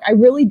get the book. I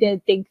really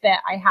did think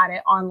that I had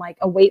it on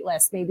a wait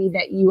list, maybe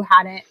that you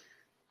hadn't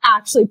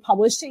actually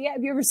published it yet.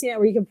 Have you ever seen that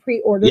where you can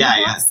pre-order the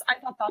books? I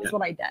thought that's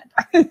what I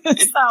did.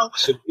 So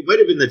it might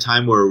have been the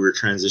time where we were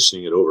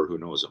transitioning it over. Who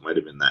knows? It might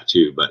have been that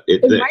too, but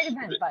it might have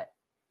been,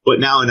 but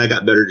now, and I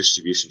got better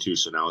distribution too.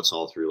 So now it's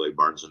all through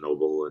Barnes and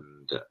Noble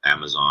and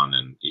Amazon,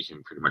 and you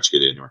can pretty much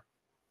get it anywhere.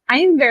 I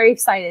am very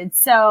excited.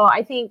 So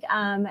I think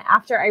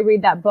after I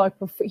read that book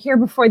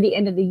before the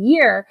end of the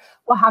year,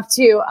 we'll have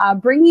to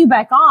bring you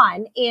back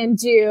on and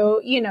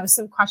do,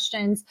 some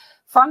questions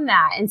from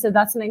that. And so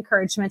that's an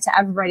encouragement to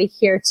everybody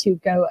here to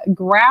go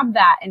grab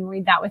that and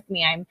read that with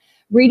me. I'm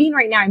reading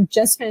right now. I'm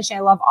just finishing. I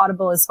love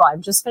Audible as well.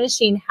 I'm just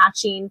finishing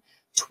Hatching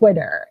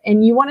Twitter.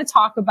 And you want to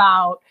talk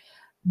about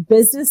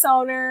business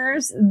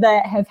owners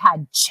that have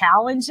had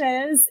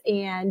challenges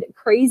and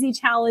crazy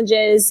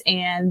challenges,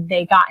 and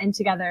they gotten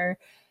together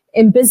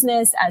in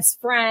business as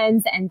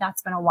friends. And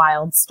that's been a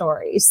wild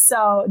story.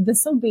 So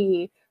this will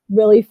be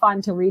really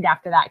fun to read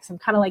after that, because I'm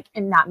kind of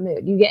in that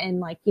mood. You get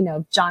in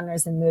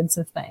genres and moods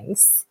of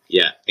things.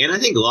 Yeah. And I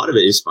think a lot of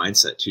it is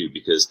mindset too,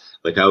 because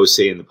I always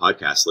say in the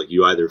podcast,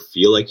 you either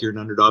feel like you're an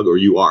underdog or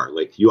you are.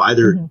 You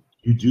either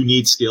you do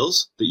need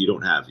skills that you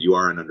don't have. You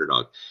are an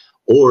underdog.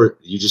 Or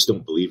you just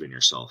don't believe in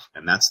yourself.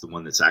 And that's the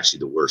one that's actually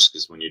the worst,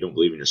 because when you don't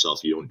believe in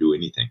yourself, you don't do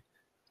anything.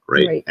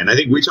 Right. And I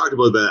think we talked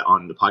about that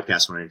on the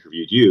podcast when I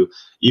interviewed you,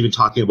 even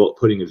talking about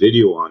putting a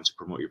video on to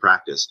promote your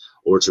practice,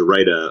 or to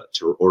write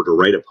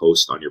a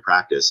post on your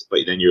practice.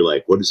 But then you're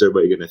like, what is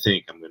everybody going to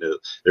think?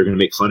 They're going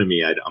to make fun of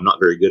me. I'm not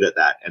very good at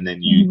that. And then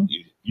you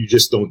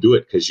just don't do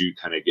it, because you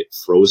kind of get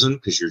frozen,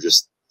 because you're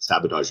just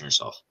sabotaging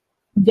yourself.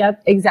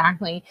 Yep,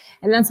 exactly.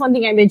 And that's one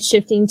thing I've been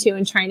shifting to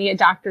and trying to get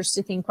doctors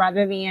to think,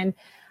 rather than,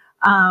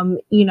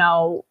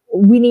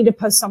 we need to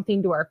post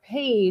something to our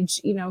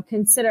page,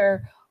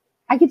 consider,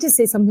 I get to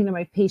say something to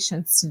my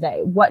patients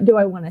today. What do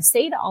I want to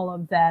say to all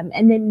of them?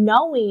 And then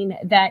knowing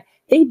that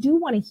they do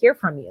want to hear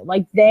from you.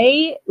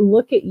 They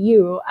look at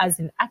you as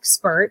an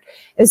expert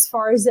as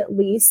far as at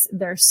least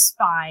their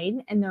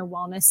spine and their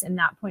wellness in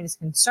that point is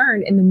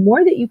concerned. And the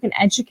more that you can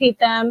educate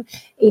them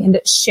and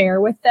share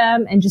with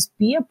them and just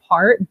be a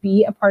part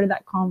of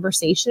that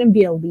conversation and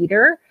be a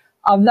leader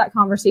of that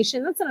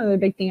conversation. That's another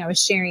big thing I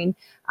was sharing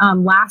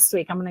last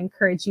week. I'm going to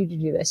encourage you to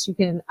do this. You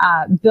can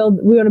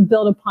we want to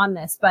build upon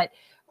this, but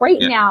Right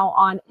now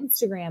on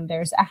Instagram,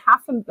 there's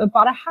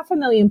about a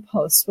 500,000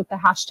 posts with the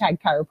hashtag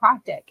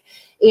chiropractic.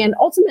 And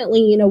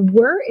ultimately,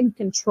 we're in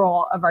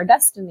control of our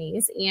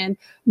destinies and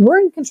we're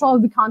in control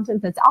of the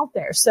content that's out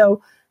there.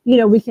 So,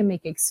 we can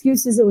make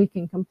excuses and we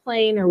can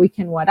complain or we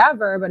can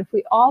whatever, but if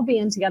we all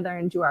band together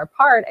and do our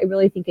part, I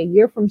really think a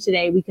year from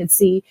today, we could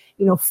see,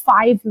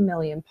 5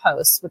 million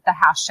posts with the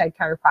hashtag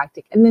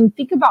chiropractic. And then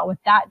think about what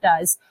that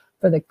does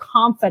for the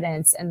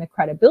confidence and the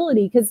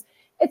credibility, because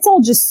it's all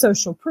just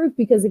social proof.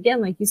 Because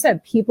again, like you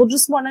said, people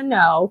just want to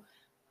know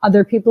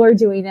other people are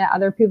doing it.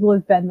 Other people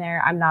have been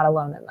there. I'm not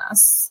alone in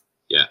this.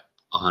 Yeah,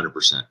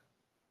 100%.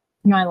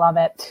 No, I love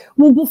it.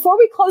 Well, before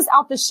we close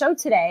out the show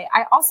today,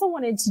 I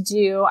wanted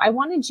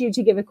you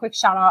to give a quick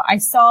shout out. I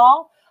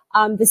saw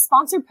the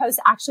sponsored post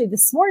actually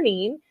this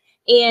morning,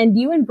 and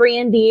you and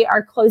Brandy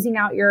are closing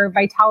out your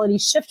Vitality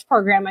Shift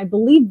program, I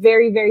believe,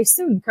 very, very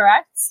soon,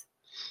 correct?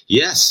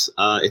 Yes,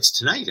 it's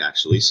tonight,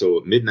 actually.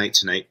 So midnight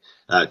tonight.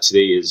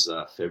 Today is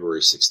February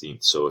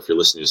 16th. So if you're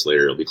listening to this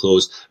later, it'll be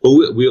closed. But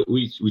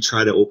we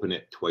try to open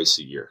it twice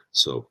a year.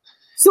 So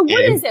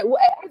what is it?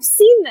 I've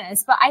seen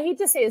this, but I hate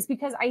to say this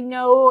because I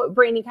know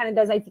Brandy kind of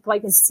does, I think,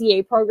 like a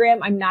CA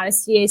program. I'm not a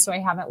CA, so I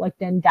haven't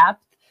looked in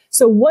depth.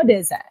 So what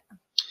is it?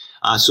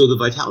 So the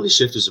Vitality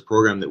Shift is a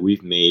program that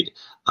we've made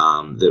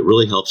that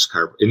really helps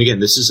and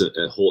again, this is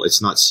a whole,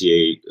 it's not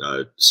CA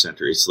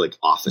centered, it's like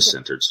office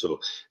centered.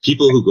 So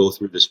people who go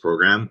through this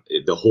program,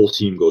 the whole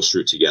team goes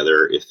through it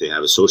together. If they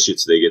have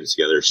associates, they get it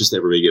together. It's just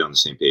everybody get on the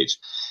same page.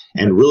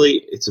 And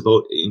really, it's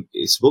about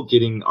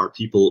getting our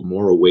people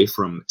more away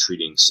from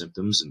treating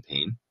symptoms and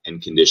pain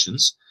and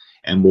conditions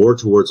and more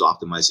towards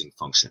optimizing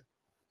function.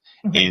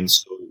 And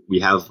so we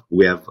have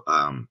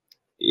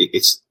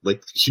it's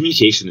like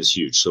communication is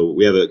huge. So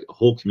we have a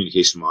whole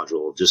communication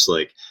module, just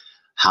like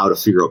how to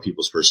figure out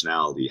people's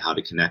personality, how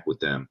to connect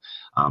with them.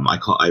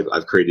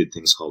 I've created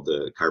things called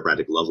the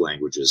chiropractic love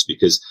languages,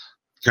 because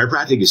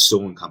chiropractic is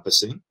so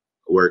encompassing,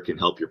 where it can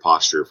help your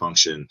posture,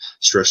 function,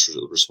 stress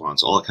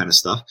response, all that kind of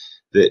stuff,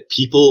 that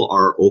people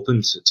are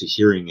open to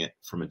hearing it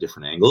from a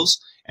different angles.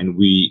 And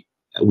we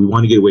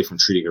want to get away from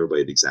treating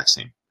everybody the exact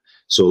same.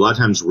 So a lot of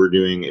times if we're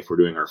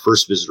doing our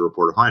first visitor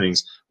report of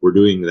findings, we're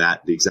doing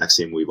that the exact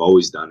same we've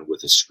always done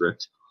with a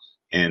script.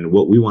 And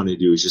what we want to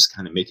do is just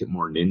kind of make it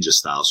more ninja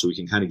style, so we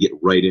can kind of get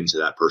right into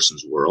that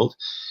person's world.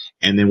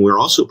 And then we're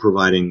also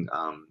providing,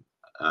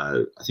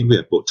 I think we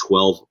have about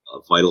 12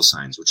 vital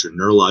signs, which are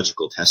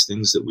neurological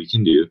testings that we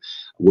can do,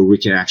 where we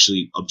can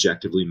actually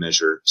objectively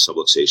measure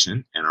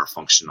subluxation and our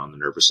function on the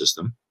nervous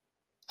system,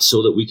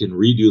 so that we can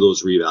redo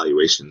those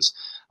reevaluations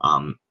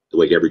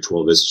like every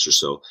 12 visits or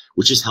so,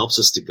 which just helps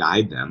us to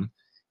guide them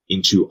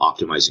into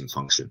optimizing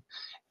function.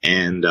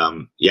 And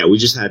we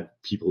just had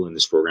people in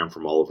this program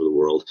from all over the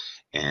world.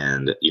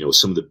 And,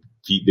 some of the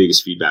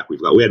biggest feedback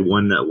we've got, we had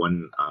one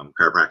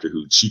chiropractor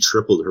who she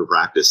tripled her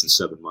practice in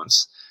 7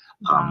 months.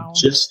 Wow.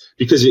 Just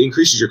because it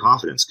increases your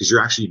confidence, because you're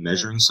actually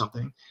measuring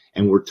something.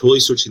 And we're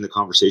totally switching the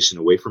conversation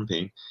away from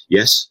pain.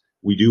 Yes,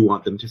 we do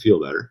want them to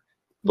feel better,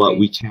 but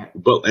we can't.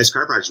 But as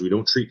chiropractors, we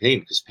don't treat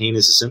pain, because pain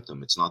is a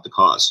symptom. It's not the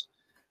cause.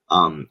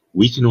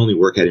 We can only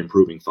work at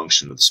improving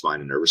function of the spine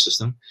and nervous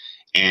system.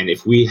 And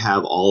if we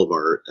have all of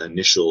our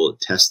initial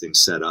testing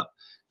set up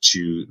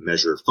to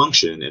measure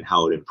function and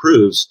how it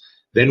improves,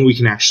 then we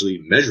can actually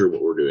measure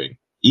what we're doing,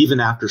 even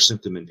after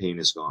symptom and pain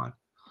is gone.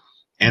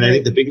 And I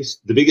think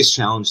the biggest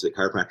challenge that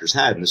chiropractors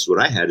had, and this is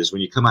what I had, is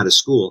when you come out of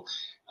school,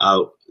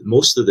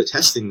 most of the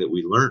testing that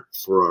we learned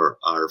for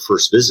our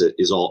first visit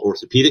is all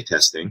orthopedic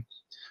testing,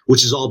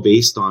 which is all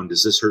based on,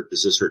 does this hurt?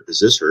 Does this hurt?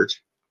 Does this hurt?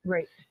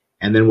 Right.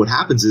 And then what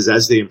happens is,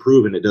 as they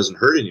improve and it doesn't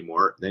hurt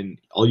anymore, then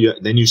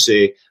you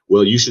say,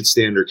 well, you should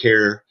stay under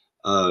care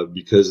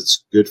because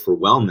it's good for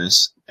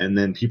wellness. And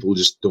then people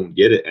just don't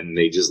get it and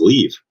they just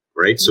leave,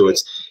 right? So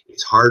it's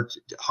hard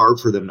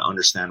for them to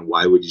understand,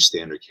 why would you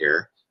stay under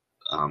care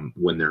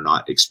when they're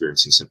not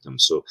experiencing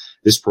symptoms. So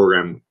this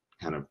program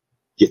kind of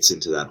gets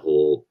into that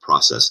whole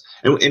process.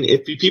 And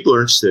if people are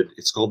interested,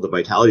 it's called the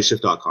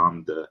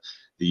vitalityshift.com.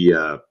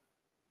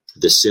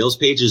 The sales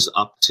page is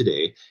up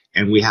today,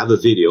 and we have a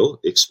video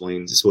it's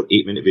about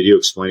 8-minute video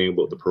explaining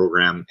about the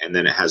program. And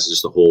then it has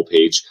just a whole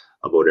page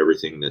about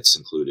everything that's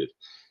included.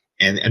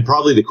 And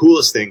probably the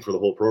coolest thing for the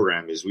whole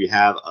program is we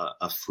have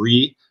a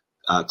free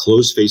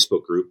closed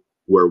Facebook group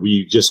where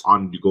we just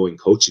ongoing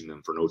coaching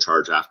them for no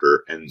charge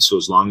after. And so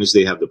as long as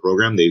they have the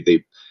program,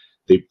 they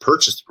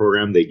purchase the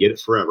program, they get it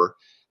forever.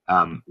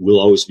 We'll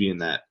always be in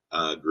that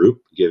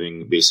group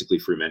giving basically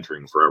free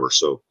mentoring forever.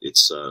 So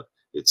it's a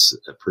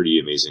pretty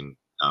amazing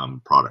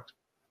product.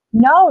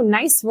 No,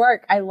 nice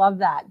work. I love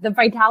that. The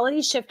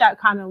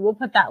vitalityshift.com, and we'll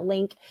put that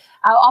link.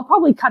 I'll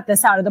probably cut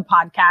this out of the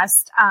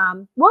podcast.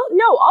 Well,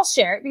 no, I'll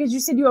share it because you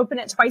said you open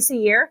it twice a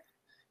year.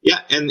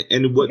 Yeah.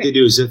 And what they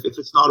do is if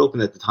it's not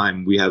open at the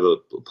time, we have a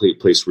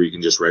place where you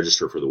can just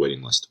register for the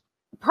waiting list.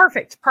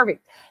 Perfect.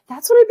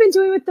 That's what I've been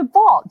doing with the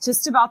vault,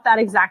 just about that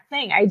exact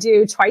thing. I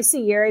do twice a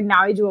year, and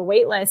now I do a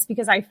wait list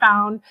because I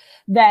found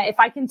that if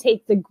I can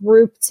take the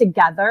group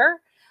together,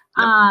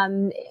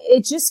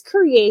 It just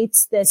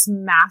creates this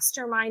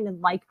mastermind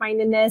and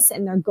like-mindedness,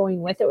 and they're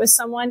going with it with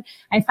someone.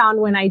 I found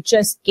when I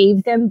just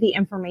gave them the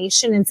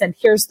information and said,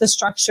 here's the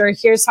structure,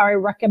 here's how I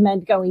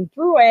recommend going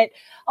through it,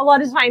 a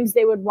lot of times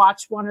they would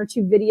watch 1 or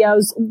 2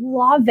 videos,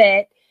 love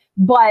it,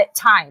 but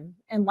time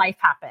and life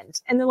happened.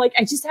 And they're like,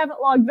 I just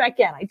haven't logged back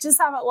in. I just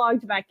haven't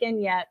logged back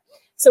in yet.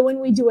 So when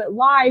we do it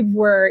live,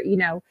 we're,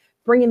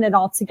 bringing it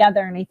all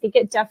together. And I think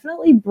it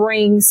definitely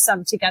brings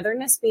some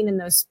togetherness. Being in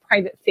those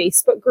private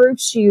Facebook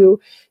groups, you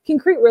can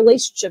create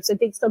relationships. I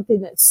think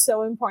something that's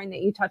so important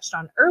that you touched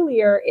on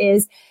earlier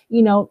is,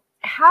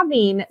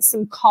 having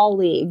some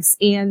colleagues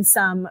and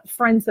some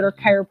friends that are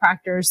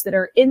chiropractors that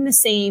are in the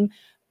same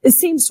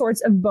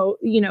sorts of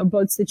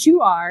boats that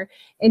you are,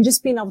 and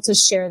just being able to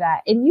share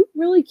that. And you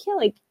really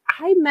can,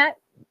 I met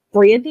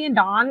Brandy and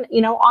Dawn,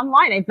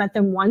 online. I've met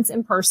them once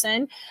in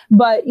person,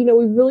 but,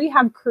 we really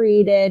have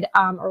created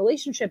a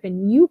relationship,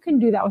 and you can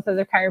do that with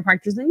other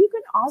chiropractors. And you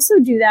can also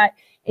do that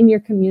in your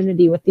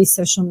community with these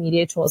social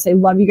media tools. I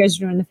love you guys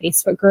doing the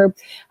Facebook group.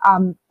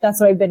 That's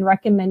what I've been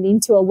recommending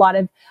to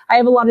I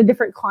have a lot of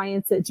different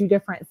clients that do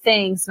different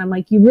things. And I'm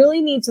like, you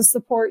really need to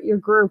support your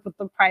group with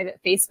the private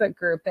Facebook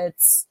group.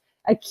 It's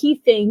a key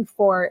thing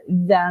for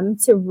them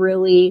to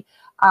really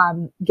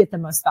get the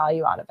most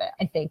value out of it,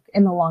 I think,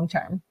 in the long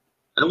term.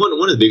 And one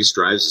of the biggest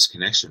drives is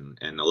connection.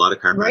 And a lot of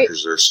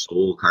chiropractors are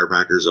sole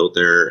chiropractors out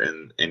there.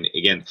 And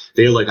again,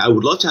 they're like, I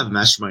would love to have a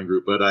mastermind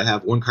group, but I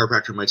have one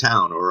chiropractor in my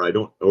town, or I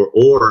don't,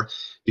 or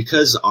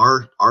because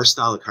our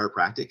style of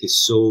chiropractic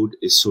is so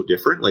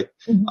different. Like,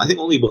 I think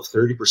only about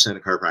 30%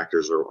 of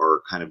chiropractors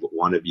are kind of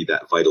want to be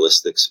that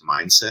vitalistic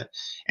mindset.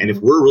 And if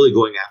we're really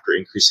going after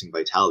increasing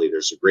vitality,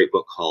 there's a great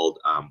book called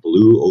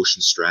Blue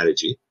Ocean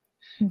Strategy.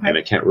 Okay. And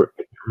I can't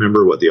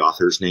remember what the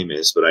author's name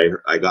is, but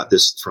I got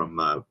this from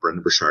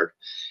Brenda Burchard.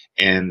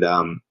 And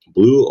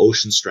Blue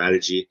Ocean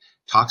Strategy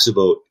talks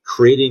about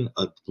creating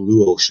a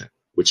blue ocean,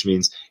 which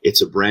means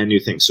it's a brand new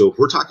thing. So if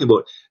we're talking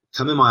about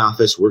come in my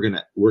office, we're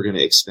gonna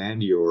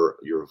expand your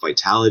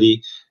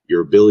vitality, your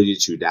ability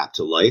to adapt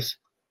to life.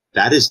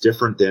 That is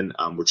different than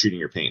we're treating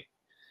your pain,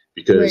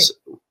 because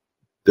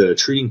the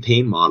treating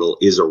pain model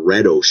is a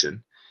red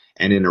ocean.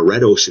 And in a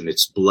red ocean,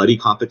 it's bloody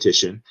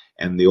competition.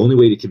 And the only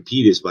way to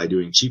compete is by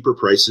doing cheaper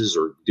prices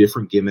or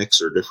different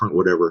gimmicks or different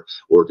whatever,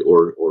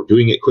 or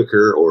doing it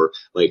quicker, or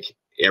like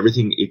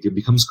everything, it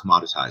becomes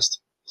commoditized.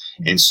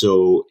 And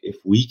so if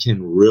we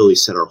can really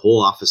set our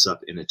whole office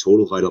up in a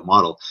total vital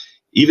model,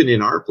 even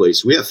in our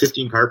place, we have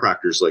 15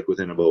 chiropractors, like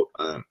within about,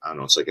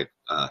 it's like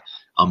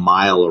a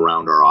mile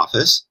around our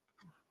office.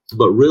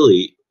 But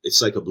really, it's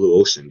like a blue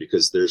ocean,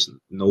 because there's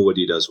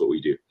nobody does what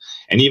we do.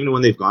 And even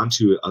when they've gone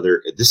to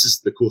this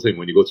is the cool thing,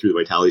 when you go through the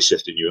vitality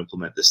shift and you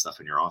implement this stuff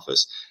in your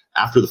office,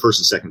 after the first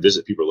and second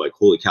visit, people are like,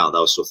 holy cow,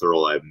 that was so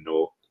thorough.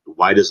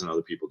 Why doesn't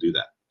other people do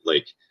that?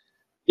 Like,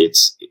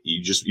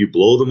 you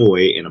blow them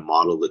away in a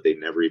model that they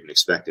never even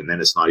expect. And then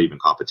it's not even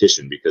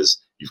competition,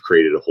 because you've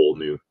created a whole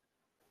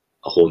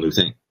new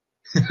thing.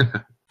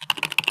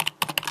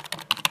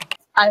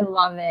 I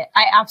love it.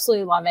 I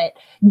absolutely love it.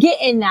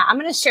 Get in that. I'm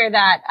going to share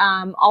that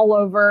all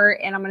over,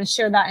 and I'm going to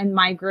share that in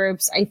my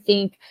groups. I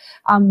think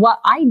what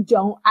I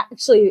don't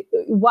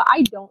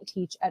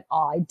teach at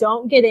all, I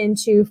don't get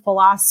into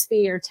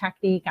philosophy or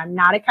technique. I'm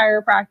not a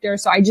chiropractor,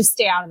 so I just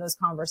stay out of those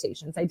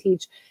conversations. I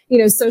teach,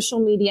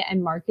 social media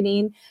and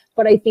marketing.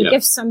 But I think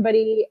if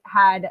somebody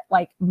had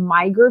like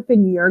my group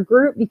and your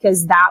group,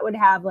 because that would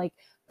have like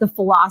the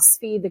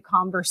philosophy, the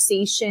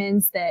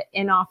conversations, the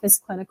in-office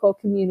clinical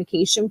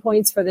communication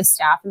points for the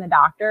staff and the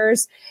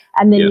doctors.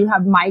 And then you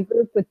have my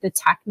group with the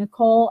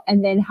technical,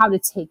 and then how to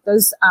take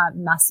those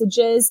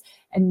messages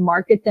and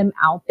market them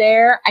out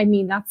there. I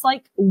mean, that's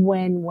like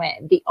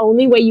win-win. The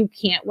only way you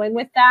can't win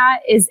with that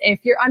is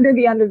if you're under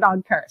the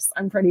underdog curse,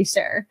 I'm pretty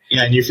sure.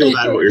 Yeah, and you feel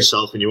bad about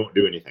yourself and you won't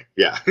do anything.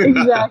 Yeah.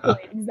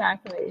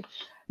 Exactly.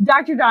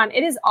 Dr. Dawn,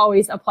 it is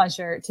always a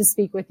pleasure to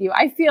speak with you.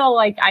 I feel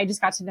like I just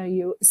got to know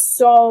you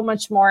so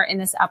much more in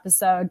this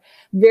episode.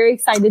 Very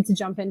excited to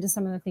jump into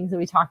some of the things that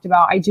we talked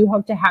about. I do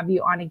hope to have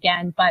you on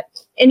again, but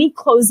any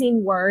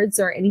closing words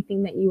or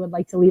anything that you would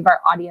like to leave our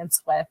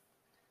audience with?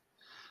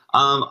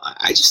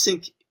 I just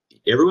think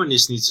everyone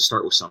just needs to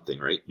start with something,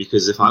 right?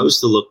 Because if I was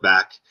to look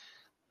back,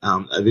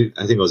 I think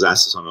I was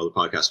asked this on another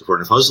podcast before,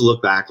 and if I was to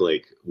look back,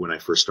 like when I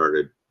first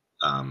started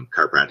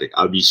chiropractic,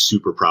 I would be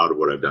super proud of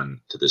what I've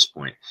done to this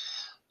point.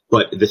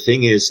 But the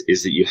thing is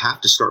that you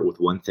have to start with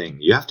one thing.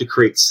 You have to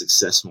create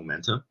success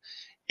momentum.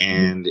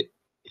 And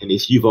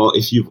if you've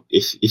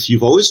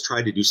always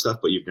tried to do stuff,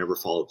 but you've never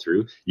followed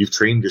through, you've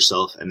trained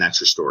yourself, and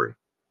that's your story.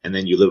 And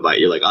then you live by it.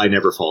 You're like, I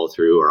never follow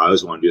through, or I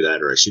always want to do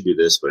that, or I should do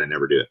this, but I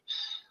never do it.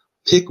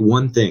 Pick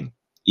one thing.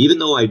 Even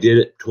though I did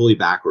it totally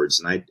backwards,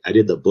 and I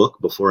did the book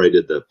before I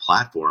did the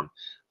platform,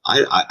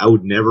 I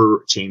would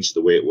never change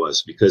the way it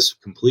was, because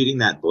completing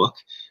that book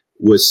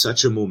was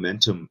such a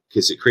momentum,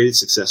 because it created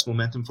success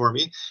momentum for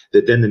me,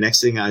 that then the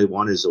next thing I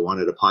wanted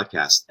a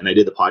podcast. And I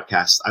did the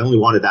podcast. I only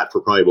wanted that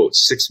for probably about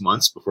 6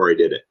 months before I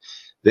did it.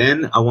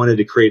 Then I wanted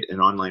to create an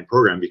online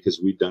program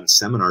because we'd done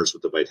seminars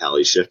with the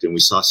Vitality Shift and we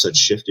saw such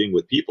shifting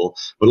with people.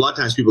 But a lot of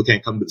times people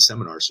can't come to the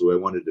seminar. So I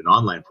wanted an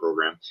online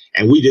program,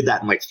 and we did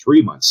that in like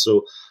 3 months.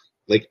 So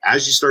like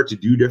as you start to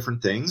do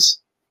different things,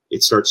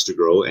 it starts to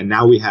grow. And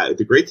now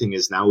the great thing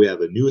is now we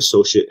have a new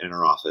associate in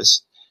our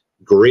office,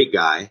 great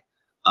guy.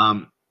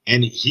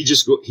 And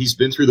he's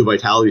been through the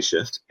Vitality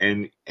Shift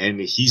and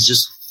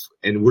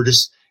everything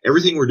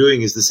we're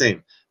doing is the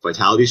same.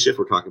 Vitality Shift,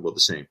 we're talking about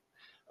the same.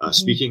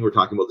 Speaking, we're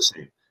talking about the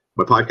same.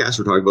 My podcast,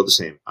 we're talking about the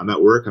same. I'm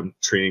at work, I'm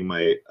training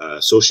my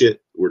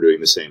associate, we're doing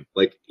the same.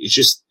 Like it's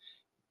just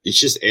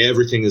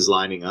everything is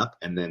lining up,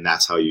 and then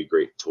that's how you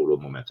create total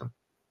momentum.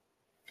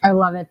 I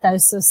love it. That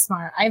is so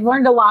smart. I've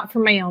learned a lot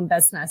from my own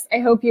business. I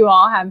hope you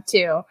all have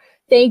too.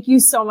 Thank you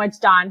so much,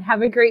 Don.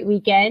 Have a great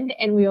weekend,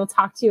 and we will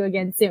talk to you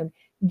again soon.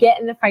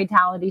 Get in the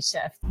Vitality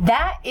Shift.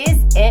 That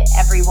is it,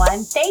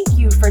 everyone. Thank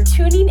you for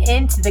tuning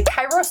in to the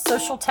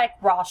ChiroSocialTech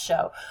Raw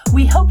Show.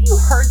 We hope you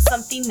heard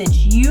something that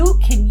you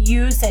can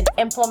use and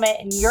implement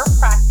in your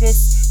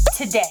practice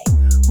today.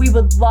 We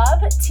would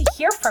love to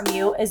hear from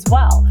you as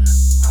well.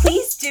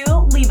 Please do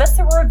leave us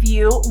a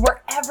review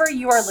wherever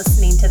you are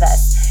listening to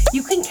this.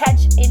 You can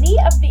catch any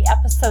of the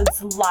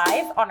episodes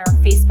live on our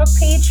Facebook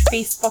page,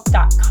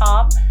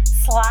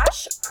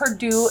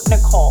 facebook.com/Purdue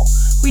Nicole.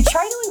 We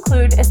try to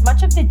include as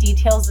much of the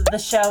details of the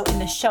show in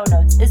the show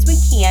notes as we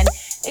can,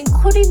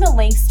 including the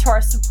links to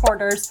our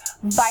supporters,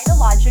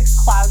 Vitalogics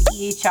Cloud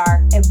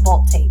EHR and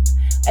Bolt Tape.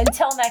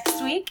 Until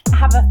next week,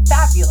 have a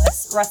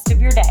fabulous rest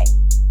of your day.